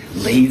to it,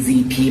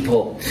 lazy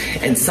people.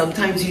 And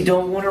sometimes you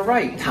don't want to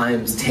write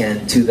times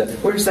 10 to the,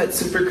 where's that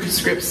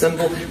superscript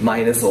symbol?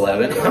 Minus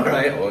 11, all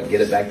right, we'll get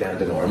it back down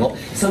to normal.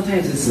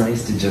 Sometimes it's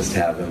nice to just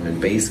have them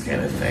in base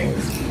kind of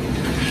things.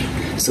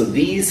 So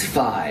these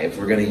 5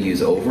 we're going to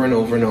use over and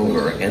over and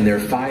over, and there are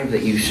 5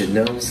 that you should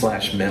know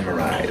 /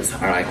 memorize,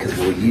 all right, because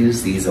we'll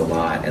use these a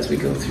lot as we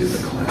go through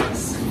the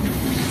class.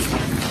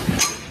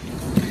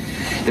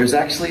 There's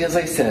actually, as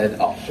I said,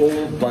 a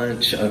whole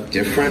bunch of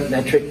different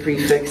metric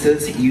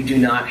prefixes. You do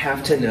not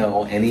have to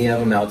know any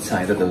of them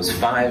outside of those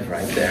 5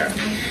 right there.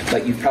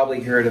 But you've probably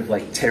heard of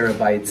like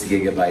terabytes,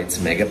 gigabytes,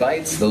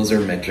 megabytes. Those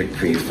are metric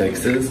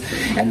prefixes.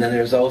 And then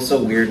there's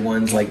also weird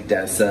ones like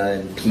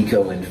desa and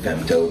pico and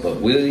femto, but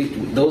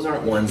those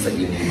aren't ones that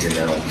you need to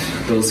know.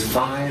 Those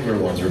 5 are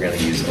ones we're going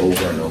to use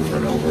over and over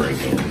and over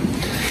again.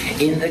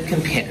 In the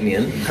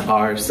companion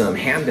are some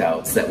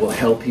handouts that will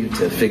help you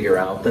to figure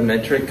out the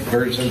metric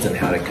versions and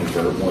how to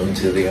convert one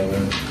to the other.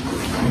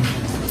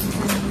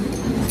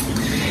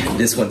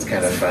 This one's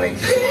kind of funny.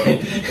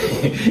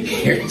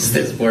 Here's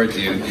this poor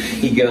dude.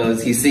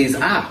 He sees,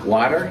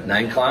 water,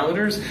 9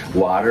 kilometers,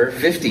 water,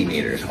 50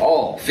 meters.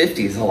 Oh,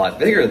 50 is a lot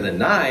bigger than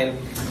 9.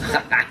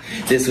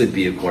 This would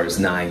be, of course,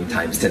 9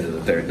 times 10 to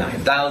the third,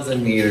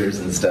 9,000 meters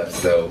and stuff.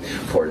 So,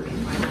 poor.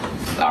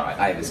 All right,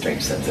 I have a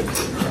strange sense of it.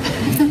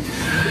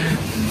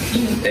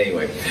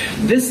 Anyway,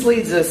 this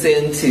leads us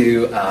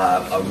into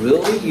a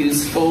really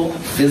useful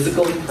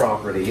physical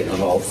property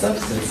of all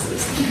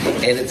substances,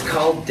 and it's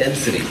called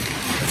density.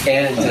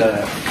 And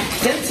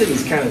density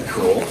is kind of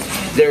cool.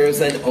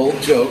 There's an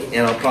old joke,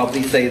 and I'll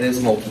probably say this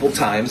multiple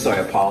times, so I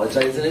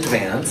apologize in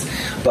advance,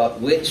 but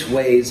which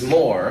weighs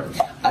more,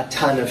 a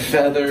ton of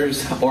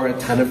feathers or a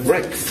ton of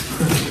bricks?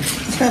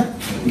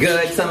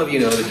 Good, some of you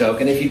know the joke,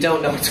 and if you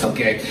don't know, it's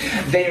okay.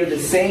 They're the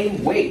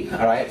same weight,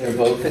 all right? They're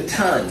both a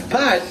ton,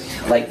 but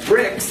like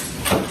bricks,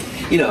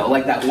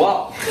 like that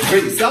wall,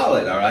 pretty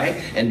solid, all right?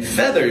 And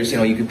feathers,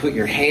 you can put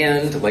your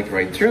hand like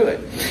right through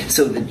it.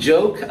 So the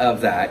joke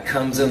of that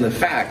comes in the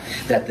fact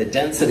that the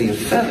density of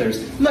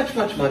feathers much,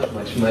 much, much,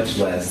 much, much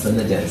less than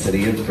the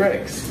density of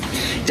bricks.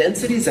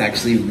 Density is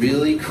actually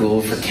really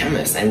cool for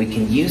chemists, and we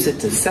can use it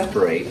to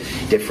separate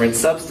different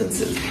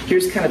substances.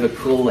 Here's kind of a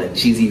cool and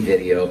cheesy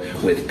video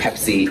with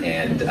Pepsi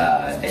and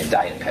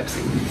Diet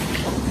Pepsi.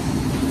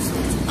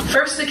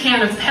 First, the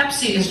can of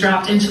Pepsi is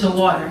dropped into the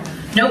water.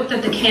 Note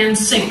that the can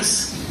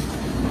sinks.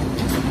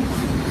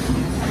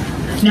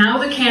 Now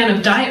the can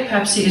of Diet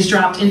Pepsi is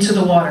dropped into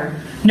the water.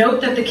 Note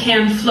that the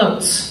can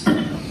floats.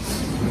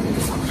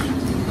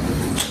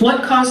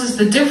 What causes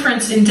the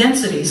difference in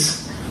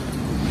densities?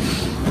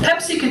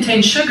 Pepsi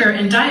contains sugar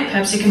and Diet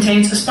Pepsi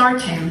contains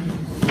aspartame.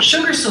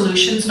 Sugar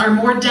solutions are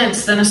more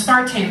dense than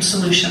aspartame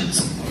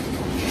solutions.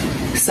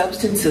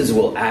 Substances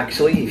will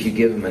actually, if you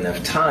give them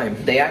enough time,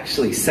 they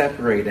actually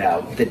separate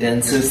out. The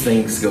densest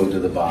things go to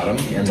the bottom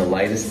and the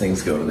lightest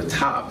things go to the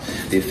top.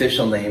 The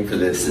official name for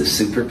this is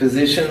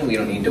superposition. We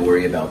don't need to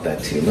worry about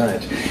that too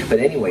much. But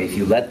anyway, if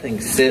you let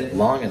things sit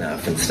long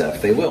enough and stuff,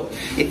 they will.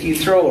 If you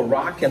throw a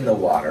rock in the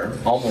water,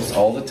 almost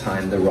all the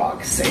time the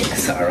rock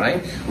sinks, all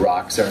right?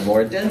 Rocks are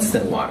more dense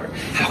than water.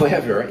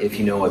 However, if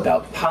you know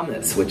about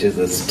pumice, which is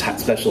a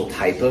special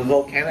type of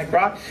volcanic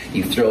rock,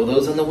 you throw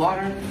those in the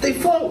water, they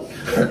float.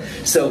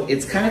 So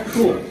it's kind of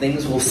cool.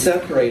 Things will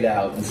separate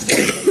out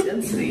instead of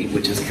density,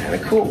 which is kind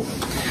of cool.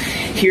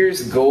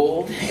 Here's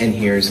gold and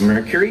here's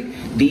mercury.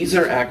 These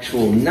are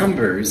actual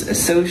numbers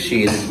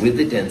associated with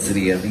the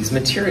density of these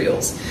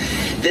materials.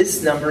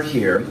 This number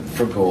here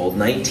for gold,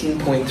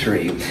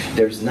 19.3,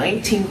 there's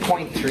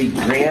 19.3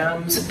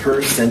 grams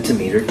per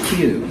centimeter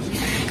cube.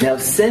 Now,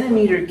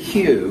 centimeter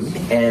cube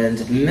and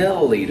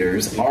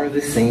milliliters are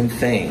the same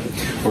thing.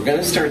 We're going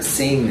to start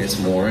seeing this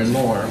more and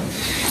more.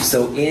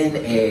 So in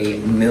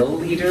a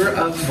milliliter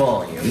of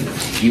volume,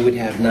 you would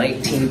have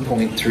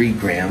 19.3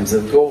 grams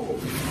of gold.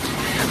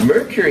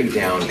 Mercury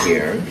down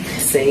here,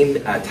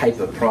 same type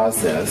of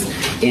process,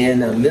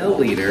 in a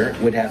milliliter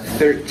would have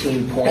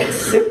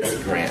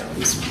 13.6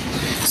 grams.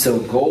 So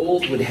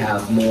gold would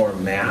have more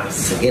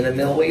mass in a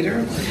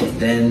milliliter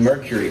than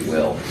mercury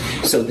will.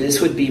 So this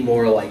would be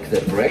more like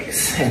the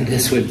bricks, and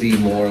this would be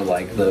more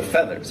like the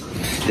feathers.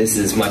 This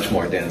is much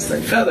more dense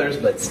than feathers,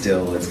 but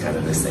still it's kind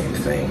of the same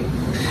thing.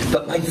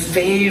 But my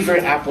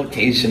favorite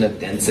application of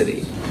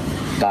density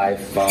by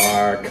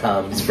far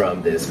comes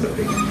from this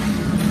movie.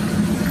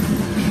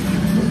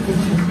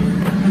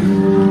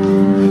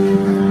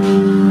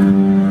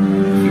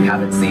 If you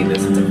haven't seen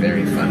this, it's a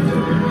very fun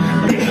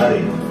movie.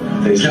 Hey,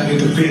 there's nothing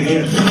to fear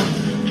here.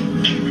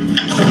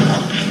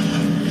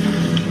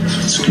 That's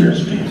what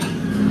scares me.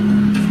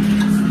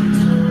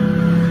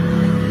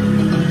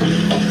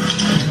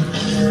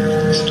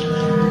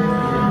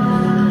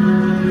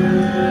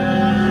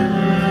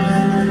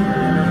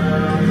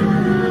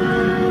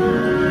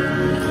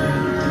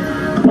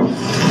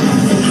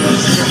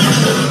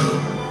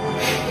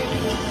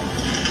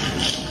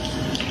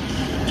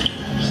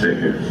 Stay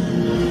here.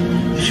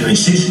 If you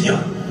insist,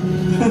 senor.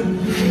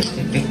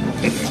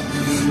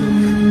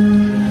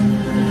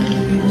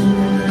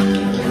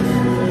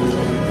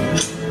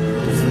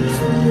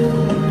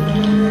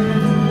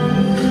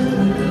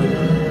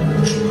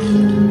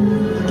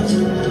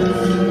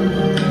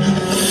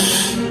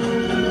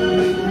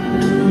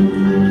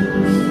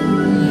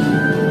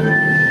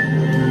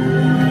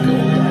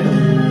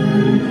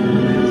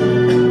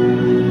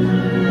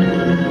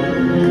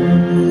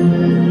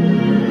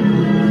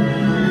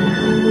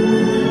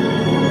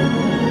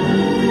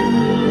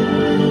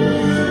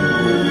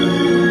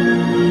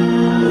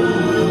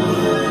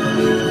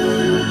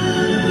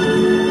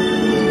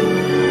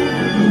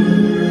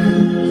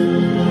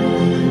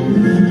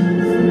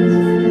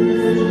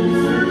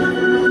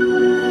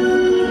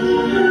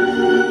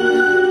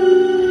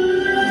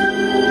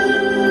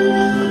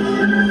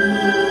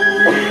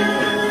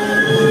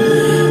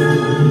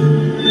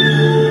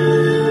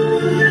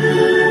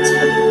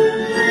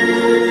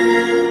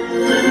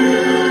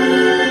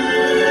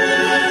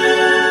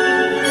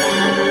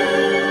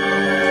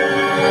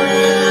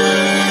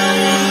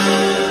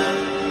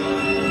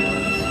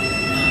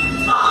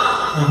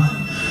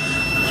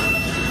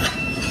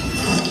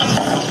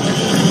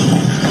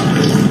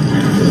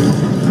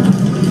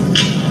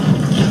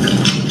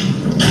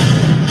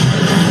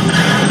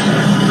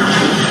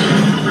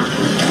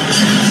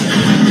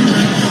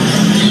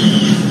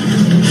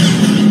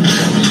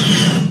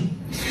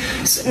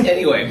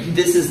 Anyway,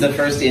 this is the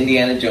first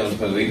Indiana Jones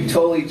movie.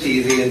 Totally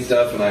cheesy and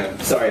stuff, and I'm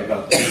sorry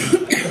about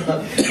that.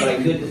 But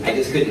I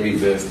just couldn't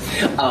resist.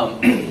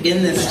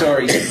 In this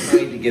story, he's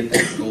trying to get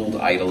this gold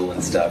idol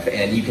and stuff,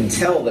 and you can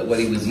tell that what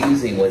he was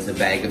using was a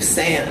bag of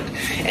sand.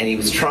 And he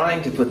was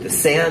trying to put the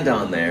sand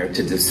on there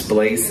to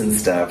displace and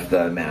stuff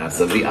the mass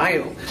of the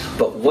idol.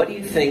 But what do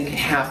you think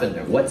happened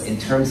there? What's, in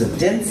terms of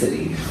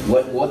density,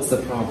 what's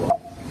the problem?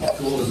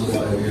 Gold is a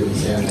lot heavier than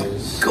sand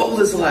is. Gold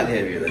is a lot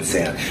heavier than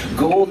sand.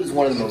 Gold is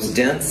one of the most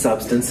dense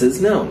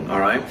substances known, all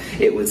right?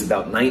 It was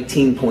about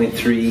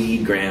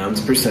 19.3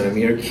 grams per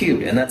centimeter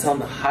cubed, and that's on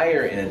the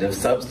higher end of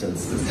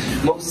substances.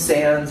 Most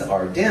sands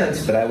are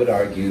dense, but I would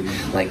argue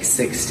like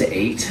 6 to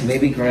 8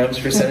 maybe grams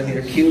per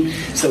centimeter cubed.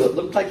 So it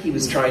looked like he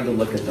was trying to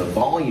look at the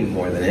volume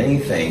more than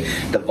anything.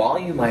 The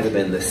volume might have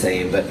been the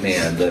same, but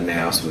man, the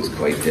mass was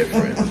quite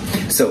different.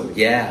 So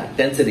yeah,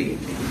 density,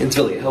 it's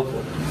really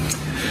helpful.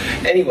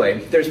 Anyway,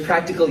 there's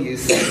practical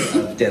use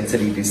of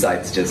density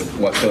besides just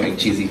showing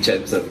cheesy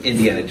chips of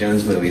Indiana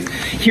Jones movies.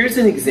 Here's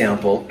an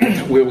example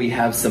where we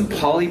have some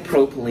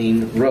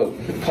polypropylene rope.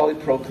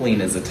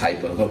 Polypropylene is a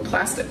type of a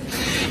plastic,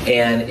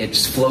 and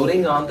it's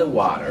floating on the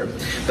water.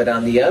 But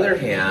on the other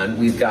hand,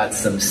 we've got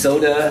some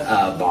soda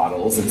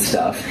bottles and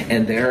stuff,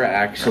 and they're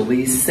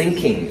actually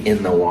sinking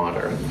in the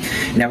water.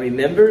 Now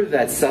remember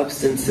that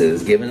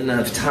substances, given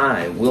enough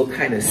time, will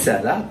kind of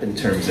set up in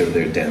terms of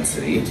their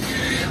density.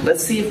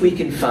 Let's see if we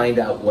can find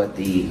out what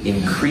the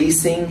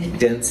increasing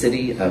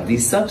density of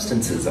these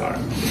substances are.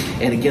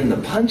 And again, the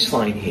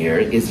punchline here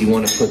is you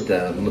want to put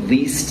the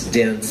least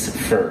dense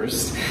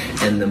first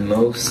and the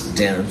most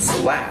dense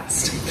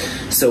last.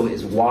 So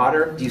is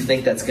water, do you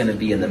think that's going to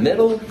be in the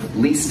middle?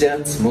 Least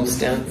dense, most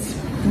dense?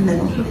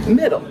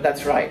 Middle,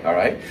 that's right, all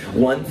right.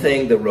 One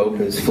thing, the rope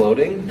is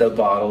floating, the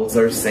bottles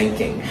are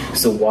sinking.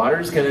 So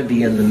water's going to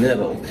be in the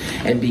middle.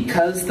 And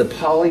because the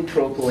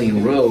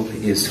polypropylene rope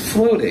is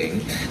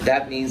floating,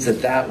 that means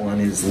that that one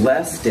is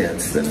less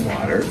dense than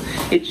water.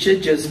 It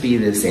should just be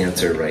this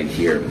answer right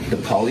here. The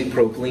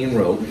polypropylene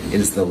rope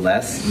is the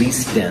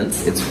least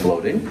dense, it's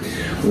floating.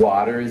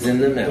 Water is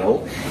in the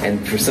middle,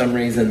 and for some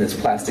reason this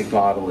plastic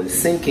bottle is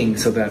sinking,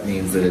 so that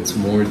means that it's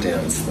more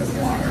dense than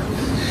water.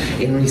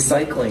 In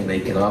recycling, they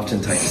can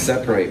oftentimes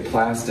separate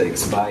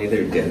plastics by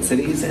their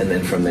densities, and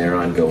then from there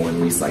on go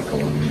and recycle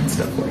them and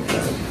stuff like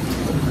that.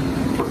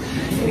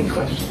 Any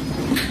questions?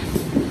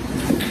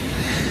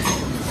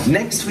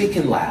 Next week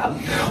in lab,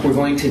 we're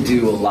going to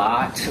do a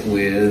lot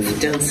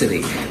with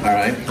density, all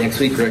right? Next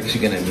week, we're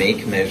actually going to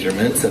make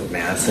measurements of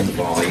mass and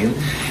volume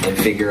and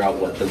figure out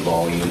what the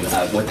volume,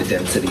 what the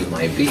density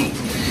might be.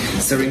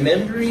 So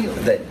remembering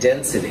that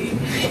density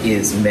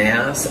is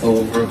mass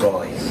over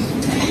volume,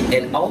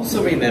 and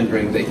also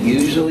remembering that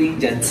usually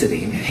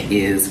density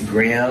is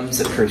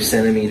grams per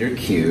centimeter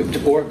cubed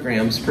or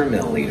grams per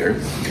milliliter,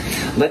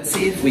 let's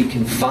see if we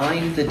can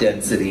find the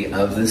density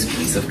of this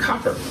piece of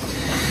copper.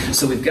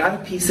 So we've got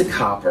a piece of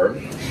copper.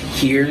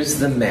 Here's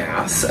the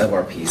mass of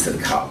our piece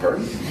of copper.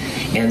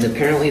 And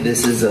apparently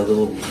this is a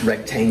little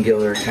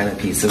rectangular kind of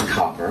piece of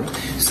copper.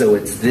 So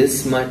it's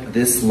this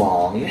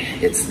long,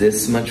 it's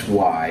this much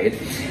wide,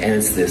 and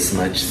it's this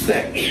much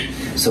thick.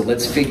 So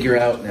let's figure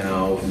out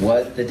now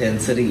what the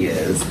density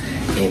is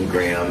in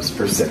grams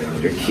per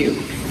centimeter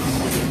cubed.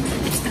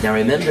 Now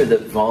remember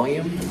that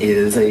volume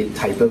is a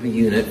type of a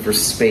unit for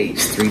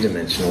space,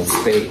 three-dimensional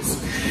space.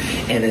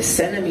 And a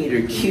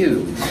centimeter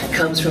cube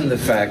comes from the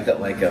fact that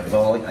like a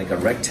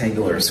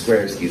rectangle or a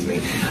square,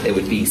 it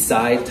would be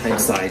side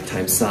times side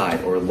times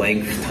side, or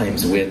length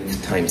times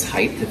width times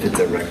height if it's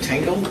a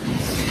rectangle.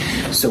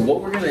 So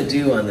what we're going to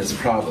do on this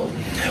problem,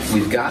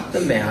 we've got the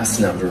mass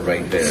number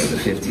right there, the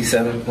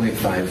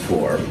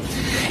 57.54,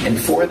 and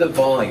for the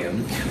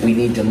volume, we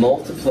need to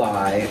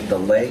multiply the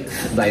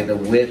length by the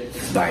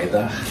width by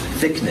the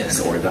thickness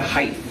or the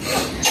height.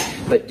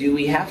 But do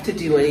we have to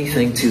do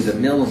anything to the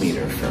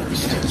millimeter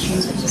first?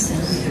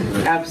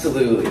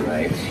 Absolutely,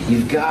 right.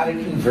 You've got to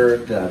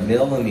convert the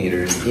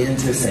millimeters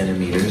into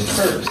centimeters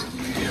first.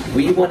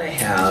 We want to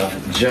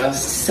have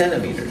just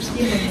centimeters.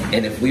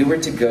 And if we were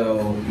to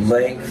go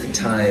length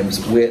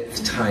times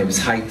width times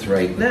height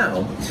right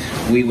now,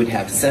 we would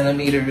have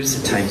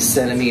centimeters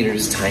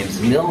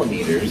times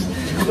millimeters,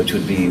 which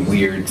would be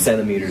weird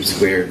centimeters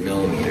squared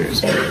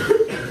millimeters.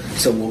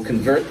 So we'll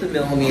convert the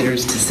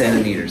millimeters to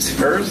centimeters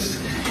first,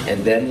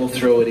 and then we'll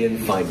throw it in,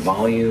 find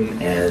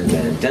volume and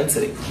then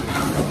density.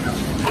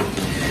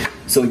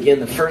 So again,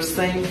 the first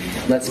thing,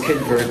 let's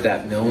convert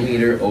that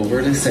millimeter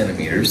over to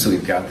centimeters, so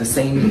we've got the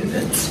same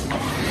units.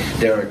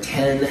 There are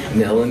 10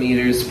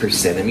 millimeters per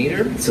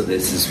centimeter, so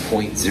this is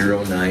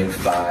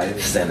 0.095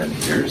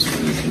 centimeters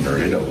when you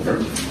convert it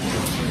over.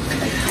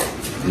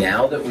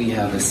 Now that we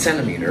have a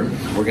centimeter,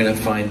 we're going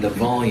to find the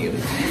volume.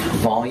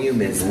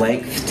 Volume is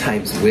length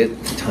times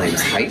width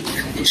times height.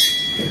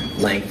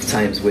 Length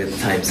times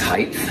width times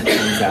height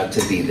comes out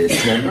to be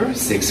this number,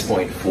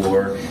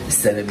 6.4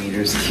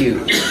 centimeters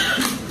cubed.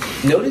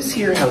 Notice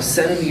here how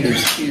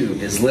centimeters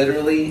cubed is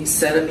literally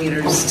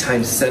centimeters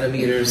times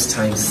centimeters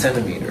times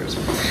centimeters.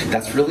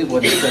 That's really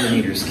what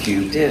centimeters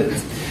cubed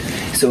is.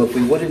 So if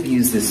we would have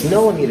used this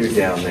millimeter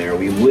down there,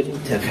 we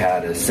wouldn't have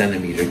had a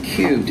centimeter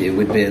cubed. It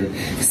would have been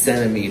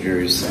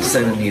centimeters,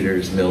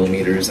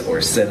 millimeters,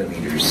 or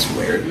centimeters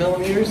squared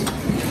millimeters.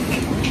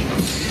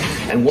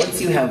 And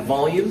once you have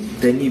volume,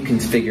 then you can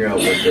figure out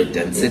what the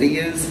density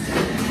is.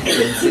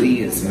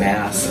 Density is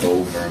mass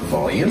over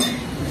volume,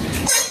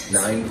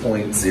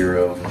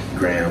 9.0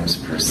 grams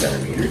per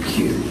centimeter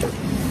cubed.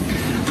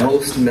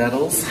 Most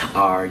metals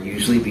are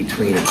usually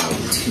between about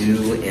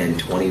 2 and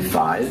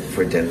 25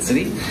 for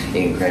density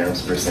in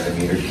grams per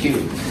centimeter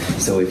cubed.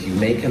 So if you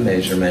make a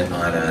measurement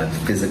on a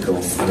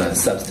physical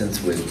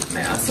substance with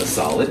mass, a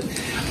solid,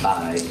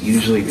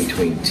 usually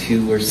between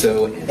 2 or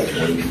so and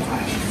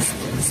 25.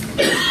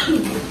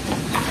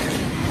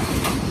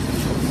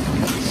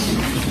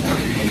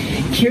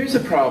 Here's a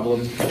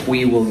problem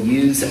we will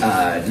use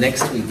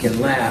next week in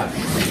lab.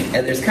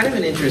 And there's kind of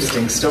an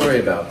interesting story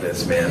about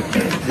this, man.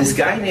 This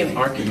guy named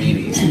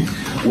Archimedes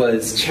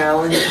was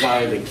challenged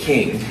by the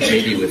king,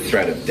 maybe with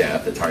threat of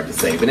death, it's hard to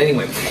say. But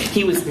anyway,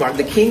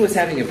 the king was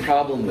having a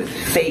problem with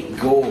fake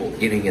gold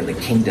getting in the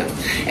kingdom.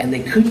 And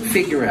they couldn't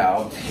figure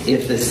out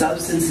if the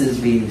substances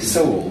being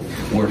sold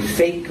were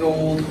fake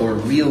gold or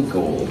real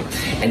gold.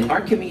 And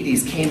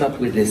Archimedes came up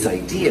with this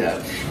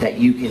idea that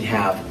you can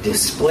have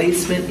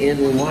displacement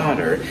in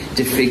water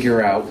to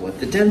figure out what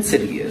the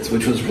density is,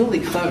 which was really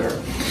clever.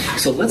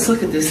 So let's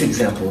look at this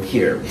example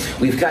here.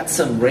 We've got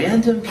some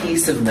random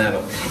piece of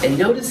metal, and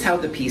notice how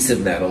the piece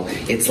of metal,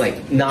 it's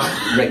like not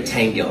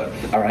rectangular,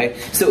 all right?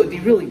 So it'd be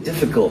really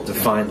difficult to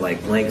find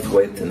like length,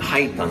 width, and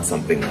height on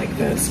something like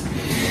this.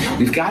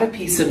 We've got a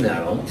piece of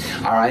metal,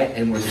 all right,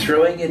 and we're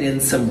throwing it in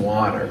some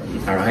water,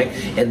 all right?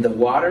 And the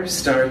water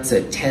starts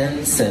at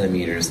 10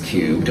 centimeters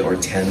cubed, or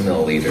 10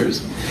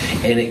 milliliters,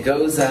 and it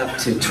goes up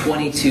to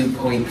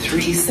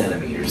 22.3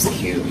 centimeters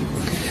cubed.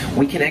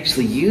 We can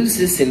actually use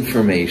this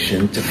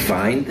information to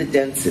find the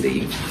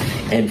density,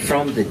 and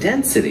from the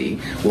density,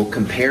 we'll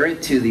compare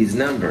it to these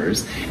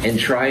numbers and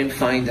try and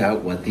find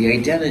out what the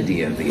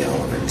identity of the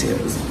element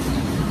is.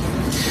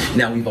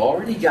 Now, we've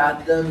already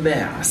got the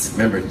mass.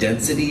 Remember,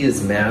 density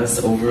is mass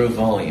over a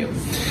volume.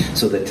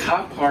 So the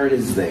top part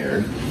is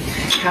there.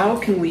 How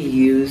can we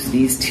use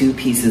these two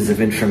pieces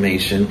of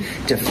information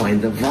to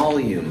find the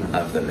volume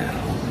of the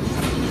metal?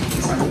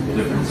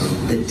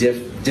 The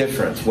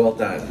difference. Well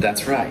done.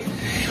 That's right.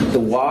 The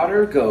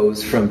water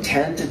goes from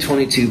 10 to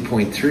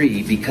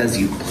 22.3 because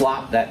you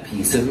plop that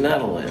piece of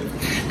metal in.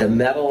 The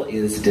metal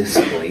is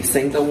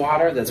displacing the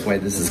water. That's why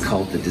this is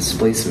called the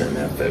displacement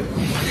method.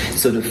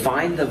 So to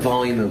find the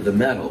volume of the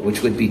metal,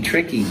 which would be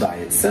tricky by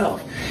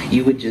itself,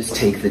 you would just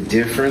take the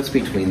difference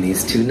between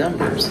these two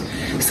numbers.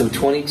 So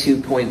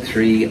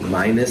 22.3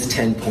 minus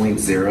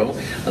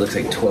 10.0, it looks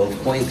like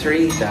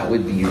 12.3. That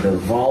would be the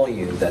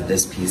volume that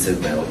this piece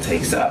of metal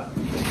takes up.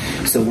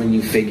 So when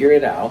you figure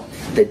it out,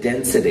 the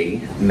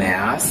density,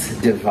 mass,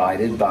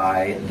 divided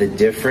by the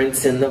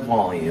difference in the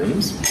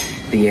volumes,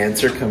 the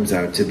answer comes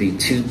out to be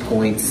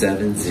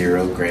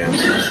 2.70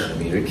 grams per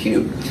centimeter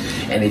cubed.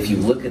 And if you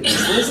look at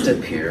this list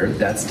up here,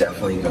 that's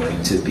definitely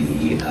going to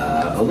be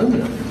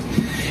aluminum.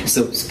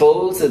 So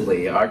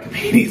supposedly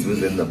Archimedes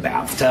was in the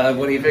bathtub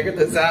when he figured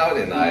this out,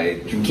 and I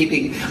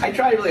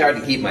tried really hard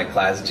to keep my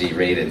class G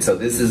rated. So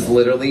this is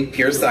literally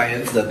pure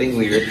science, nothing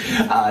weird.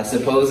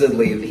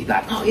 Supposedly he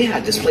thought, oh yeah,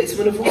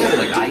 displacement of water.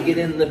 Like I get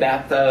in the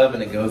bathtub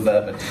and it goes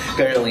up. And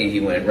apparently he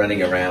went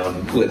running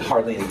around with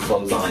hardly any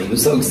clothes on. He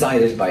was so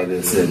excited by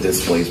this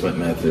displacement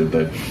method.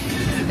 But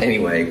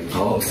anyway,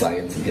 oh,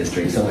 science and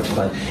history, so much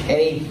fun.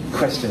 Any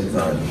questions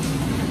on?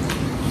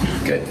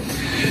 Good.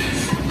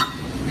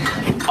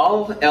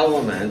 All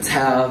elements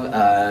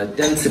have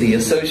density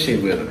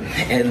associated with them,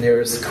 and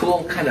there's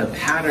cool kind of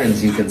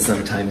patterns you can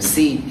sometimes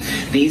see.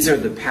 These are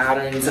the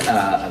patterns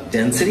of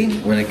density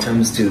when it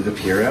comes to the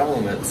pure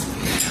elements.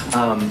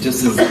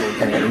 Just as a little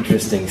kind of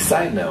interesting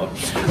side note,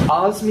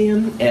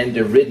 osmium and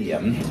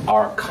iridium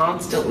are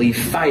constantly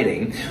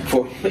fighting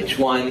for which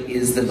one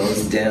is the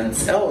most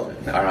dense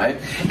element, all right?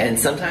 And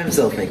sometimes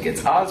they'll think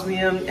it's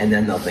osmium, and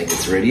then they'll think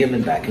it's iridium,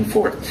 and back and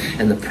forth.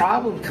 And the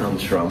problem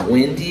comes from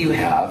when do you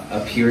have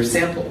a pure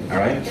sample, all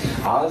right?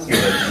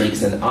 Osmium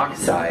makes an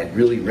oxide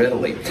really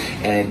readily,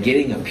 and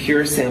getting a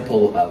pure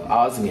sample of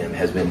osmium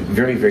has been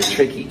very, very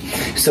tricky.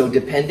 So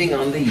depending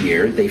on the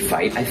year, they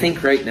fight. I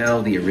think right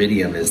now the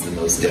iridium is the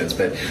most dense,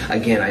 but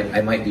again,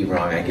 I might be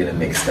wrong, I get it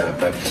mixed up,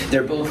 but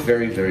they're both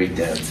very, very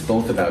dense,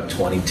 both about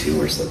 22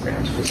 or so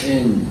grams per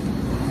cent. And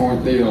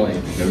aren't they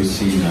like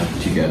closely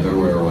enough together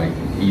where like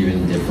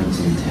even difference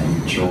in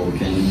temperature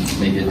can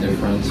make a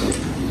difference?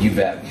 You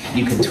bet.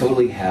 You can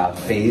totally have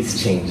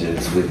phase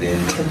changes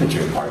within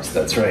temperature parts.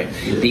 That's right.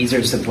 These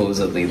are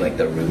supposedly like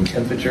the room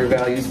temperature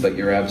values, but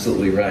you're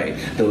absolutely right.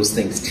 Those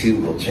things too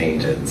will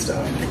change it and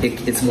stuff.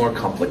 It's more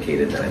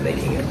complicated than I'm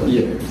making it look.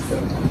 Yeah. So,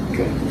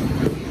 good.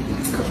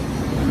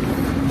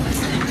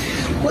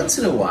 Once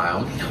in a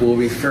while, we'll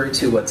refer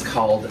to what's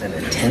called an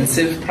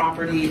intensive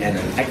property and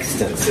an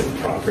extensive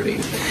property.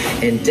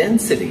 And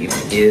density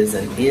is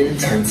an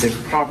intensive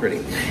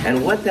property.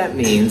 And what that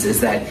means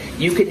is that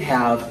you could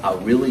have a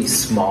really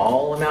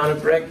small amount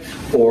of brick,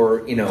 or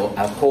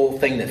a whole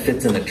thing that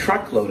fits in a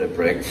truckload of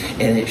brick,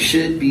 and it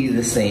should be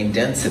the same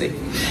density.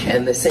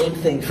 And the same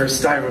thing for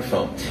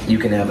styrofoam. You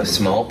can have a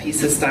small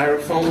piece of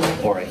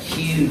styrofoam or a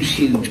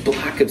huge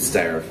block of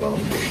styrofoam.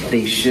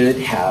 They should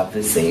have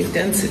the same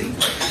density.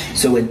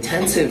 So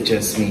intensive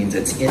just means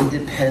it's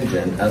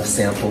independent of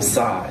sample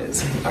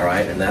size, all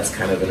right? And that's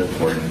kind of an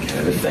important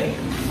kind of thing.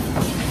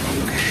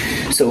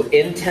 So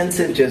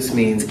intensive just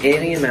means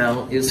any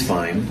amount is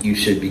fine, you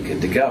should be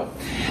good to go.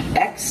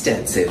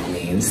 Extensive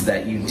means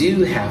that you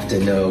do have to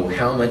know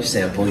how much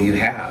sample you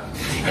have.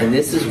 And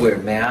this is where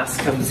mass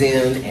comes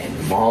in, and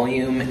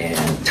volume,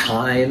 and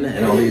time,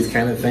 and all these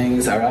kind of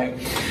things, all right?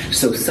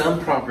 So some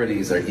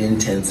properties are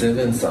intensive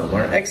and some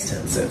are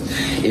extensive.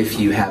 If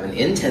you have an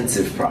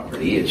intensive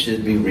property, it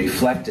should be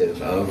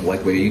reflective of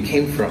where you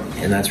came from,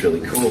 and that's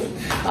really cool.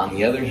 On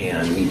the other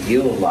hand, we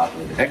deal a lot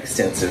with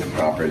extensive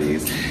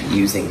properties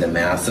using the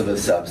mass of a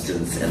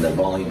substance and the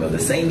volume of the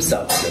same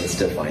substance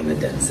to find the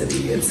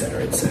density,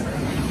 etc., etc.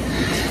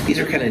 These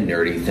are kind of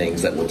nerdy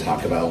things that we'll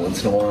talk about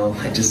once in a while.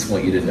 I just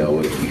want you to know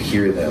if you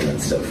hear them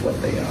and stuff what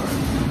they are.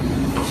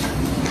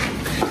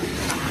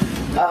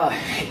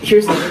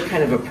 Here's another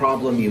kind of a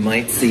problem you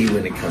might see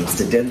when it comes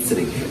to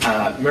density.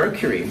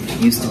 Mercury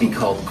used to be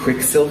called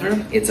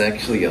quicksilver. It's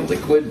actually a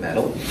liquid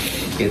metal.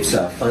 It's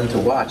fun to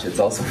watch. It's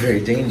also very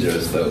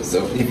dangerous, though.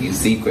 So if you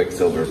see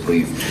quicksilver,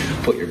 please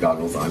put your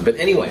goggles on. But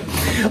anyway,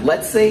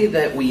 let's say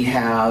that we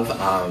have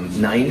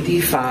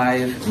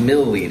 95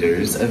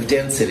 milliliters of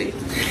density.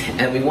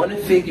 And we want to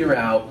figure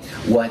out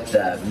what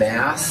the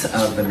mass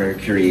of the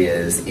mercury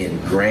is in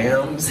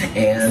grams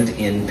and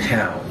in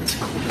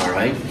pounds. All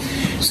right?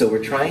 So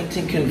we're trying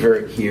to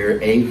convert here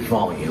a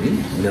volume.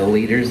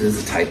 Milliliters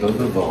is a type of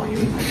a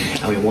volume.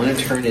 And we want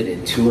to turn it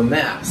into a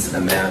mass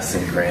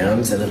in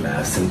grams and a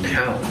mass in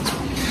pounds.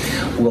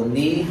 We'll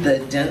need the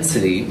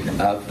density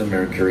of the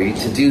mercury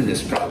to do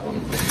this problem.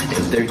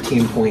 And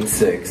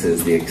 13.6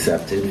 is the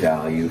accepted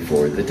value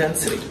for the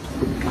density.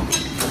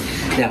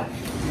 Now,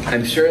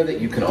 I'm sure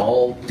that you can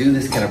all do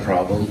this kind of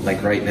problem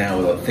like right now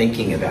without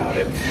thinking about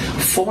it.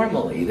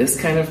 Formally, this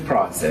kind of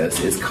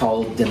process is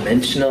called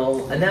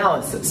dimensional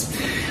analysis.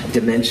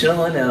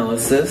 Dimensional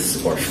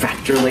analysis, or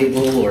factor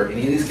label, or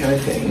any of these kind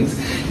of things,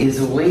 is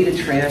a way to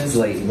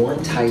translate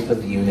one type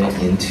of unit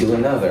into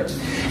another.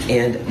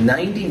 And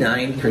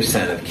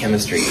 99% of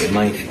chemistry, in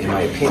my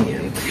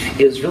opinion,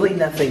 is really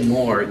nothing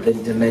more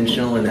than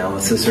dimensional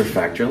analysis or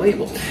factor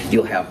label.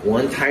 You'll have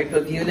one type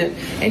of unit,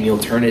 and you'll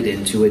turn it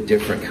into a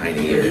different kind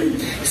of unit.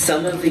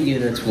 Some of the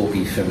units will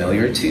be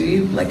familiar to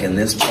you, like in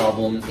this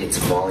problem, it's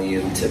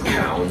volume to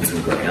pounds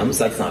and grams.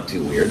 That's not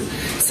too weird.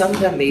 Some of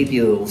them may be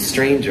a little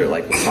stranger,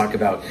 like we'll talk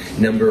about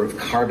number of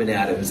carbon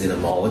atoms in a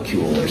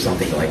molecule or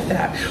something like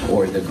that,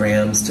 or the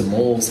grams to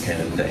moles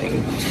kind of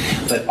thing.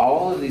 But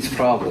all of these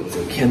problems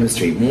in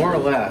chemistry, more or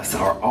less,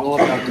 are all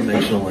about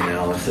dimensional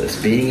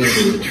analysis, being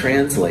able to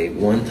translate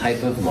one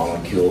type of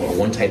molecule or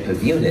one type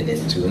of unit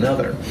into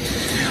another.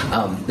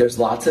 There's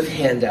lots of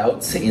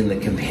handouts in the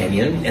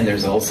companion, and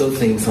there's also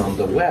things on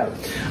the web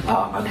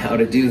on how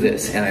to do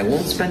this. And I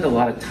won't spend a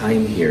lot of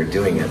time here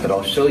doing it, but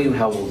I'll show you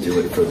how we'll do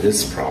it for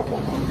this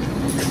problem.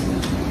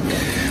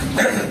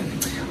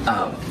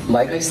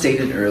 Like I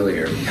stated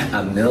earlier,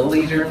 a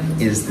milliliter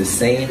is the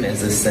same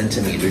as a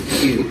centimeter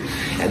cube,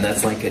 and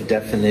that's like a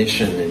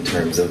definition in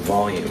terms of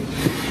volume.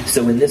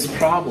 So in this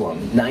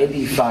problem,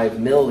 95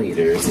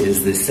 milliliters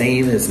is the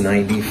same as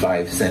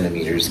 95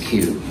 centimeters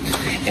cubed.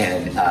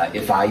 And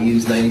if I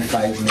use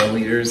 95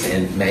 milliliters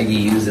and Maggie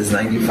uses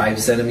 95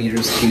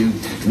 centimeters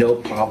cubed, no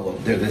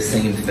problem. They're the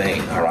same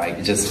thing, all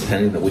right? Just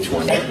depending on which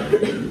one you're going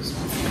to use.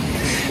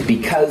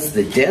 Because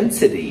the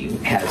density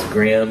has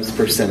grams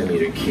per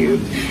centimeter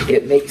cubed,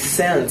 it makes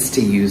sense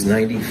to use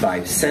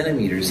 95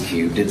 centimeters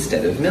cubed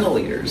instead of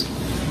milliliters.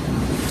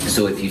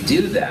 So if you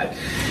do that,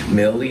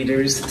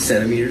 milliliters,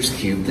 centimeters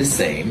cubed the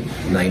same,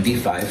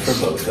 95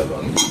 for both of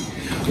them.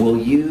 We'll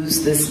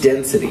use this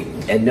density,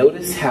 and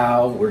notice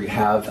how we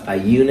have a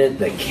unit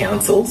that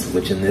cancels,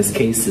 which in this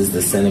case is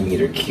the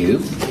centimeter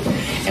cubed,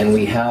 and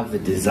we have the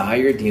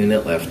desired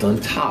unit left on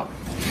top.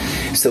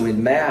 So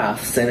in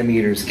math,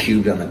 centimeters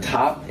cubed on the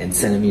top and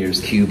centimeters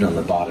cubed on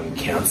the bottom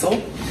cancel.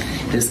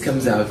 This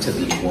comes out to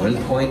be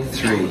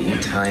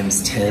 1.3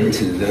 times 10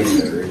 to the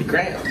third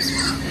grams.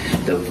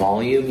 The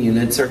volume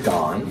units are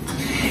gone,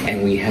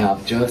 and we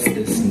have just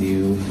this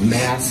new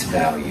mass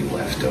value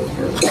left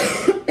over.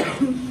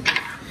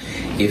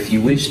 If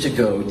you wish to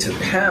go to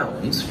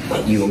pounds,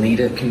 you'll need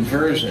a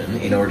conversion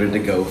in order to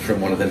go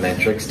from one of the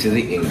metrics to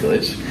the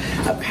English.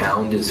 A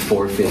pound is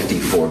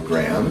 454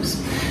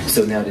 grams.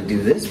 So now to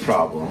do this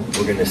problem,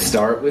 we're going to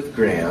start with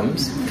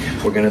grams.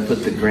 We're going to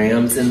put the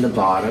grams in the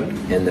bottom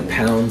and the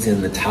pounds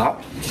in the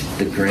top.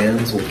 The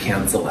grams will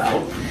cancel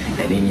out.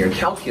 And in your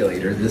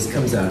calculator, this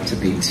comes out to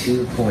be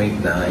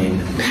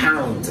 2.9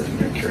 pounds of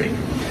mercury.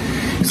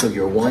 So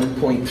your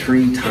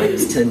 1.3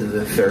 times 10 to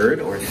the third,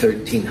 or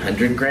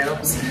 1,300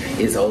 grams,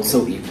 is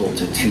also equal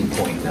to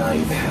 2.9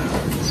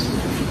 pounds.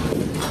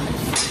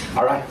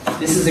 All right,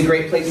 this is a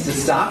great place to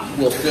stop.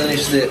 We'll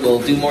finish it.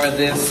 We'll do more of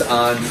this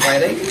on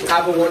Friday.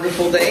 Have a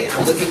wonderful day.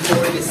 I'm looking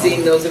forward to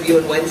seeing those of you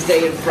on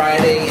Wednesday and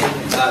Friday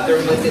and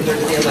Wednesday,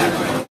 Thursday, and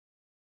Saturday.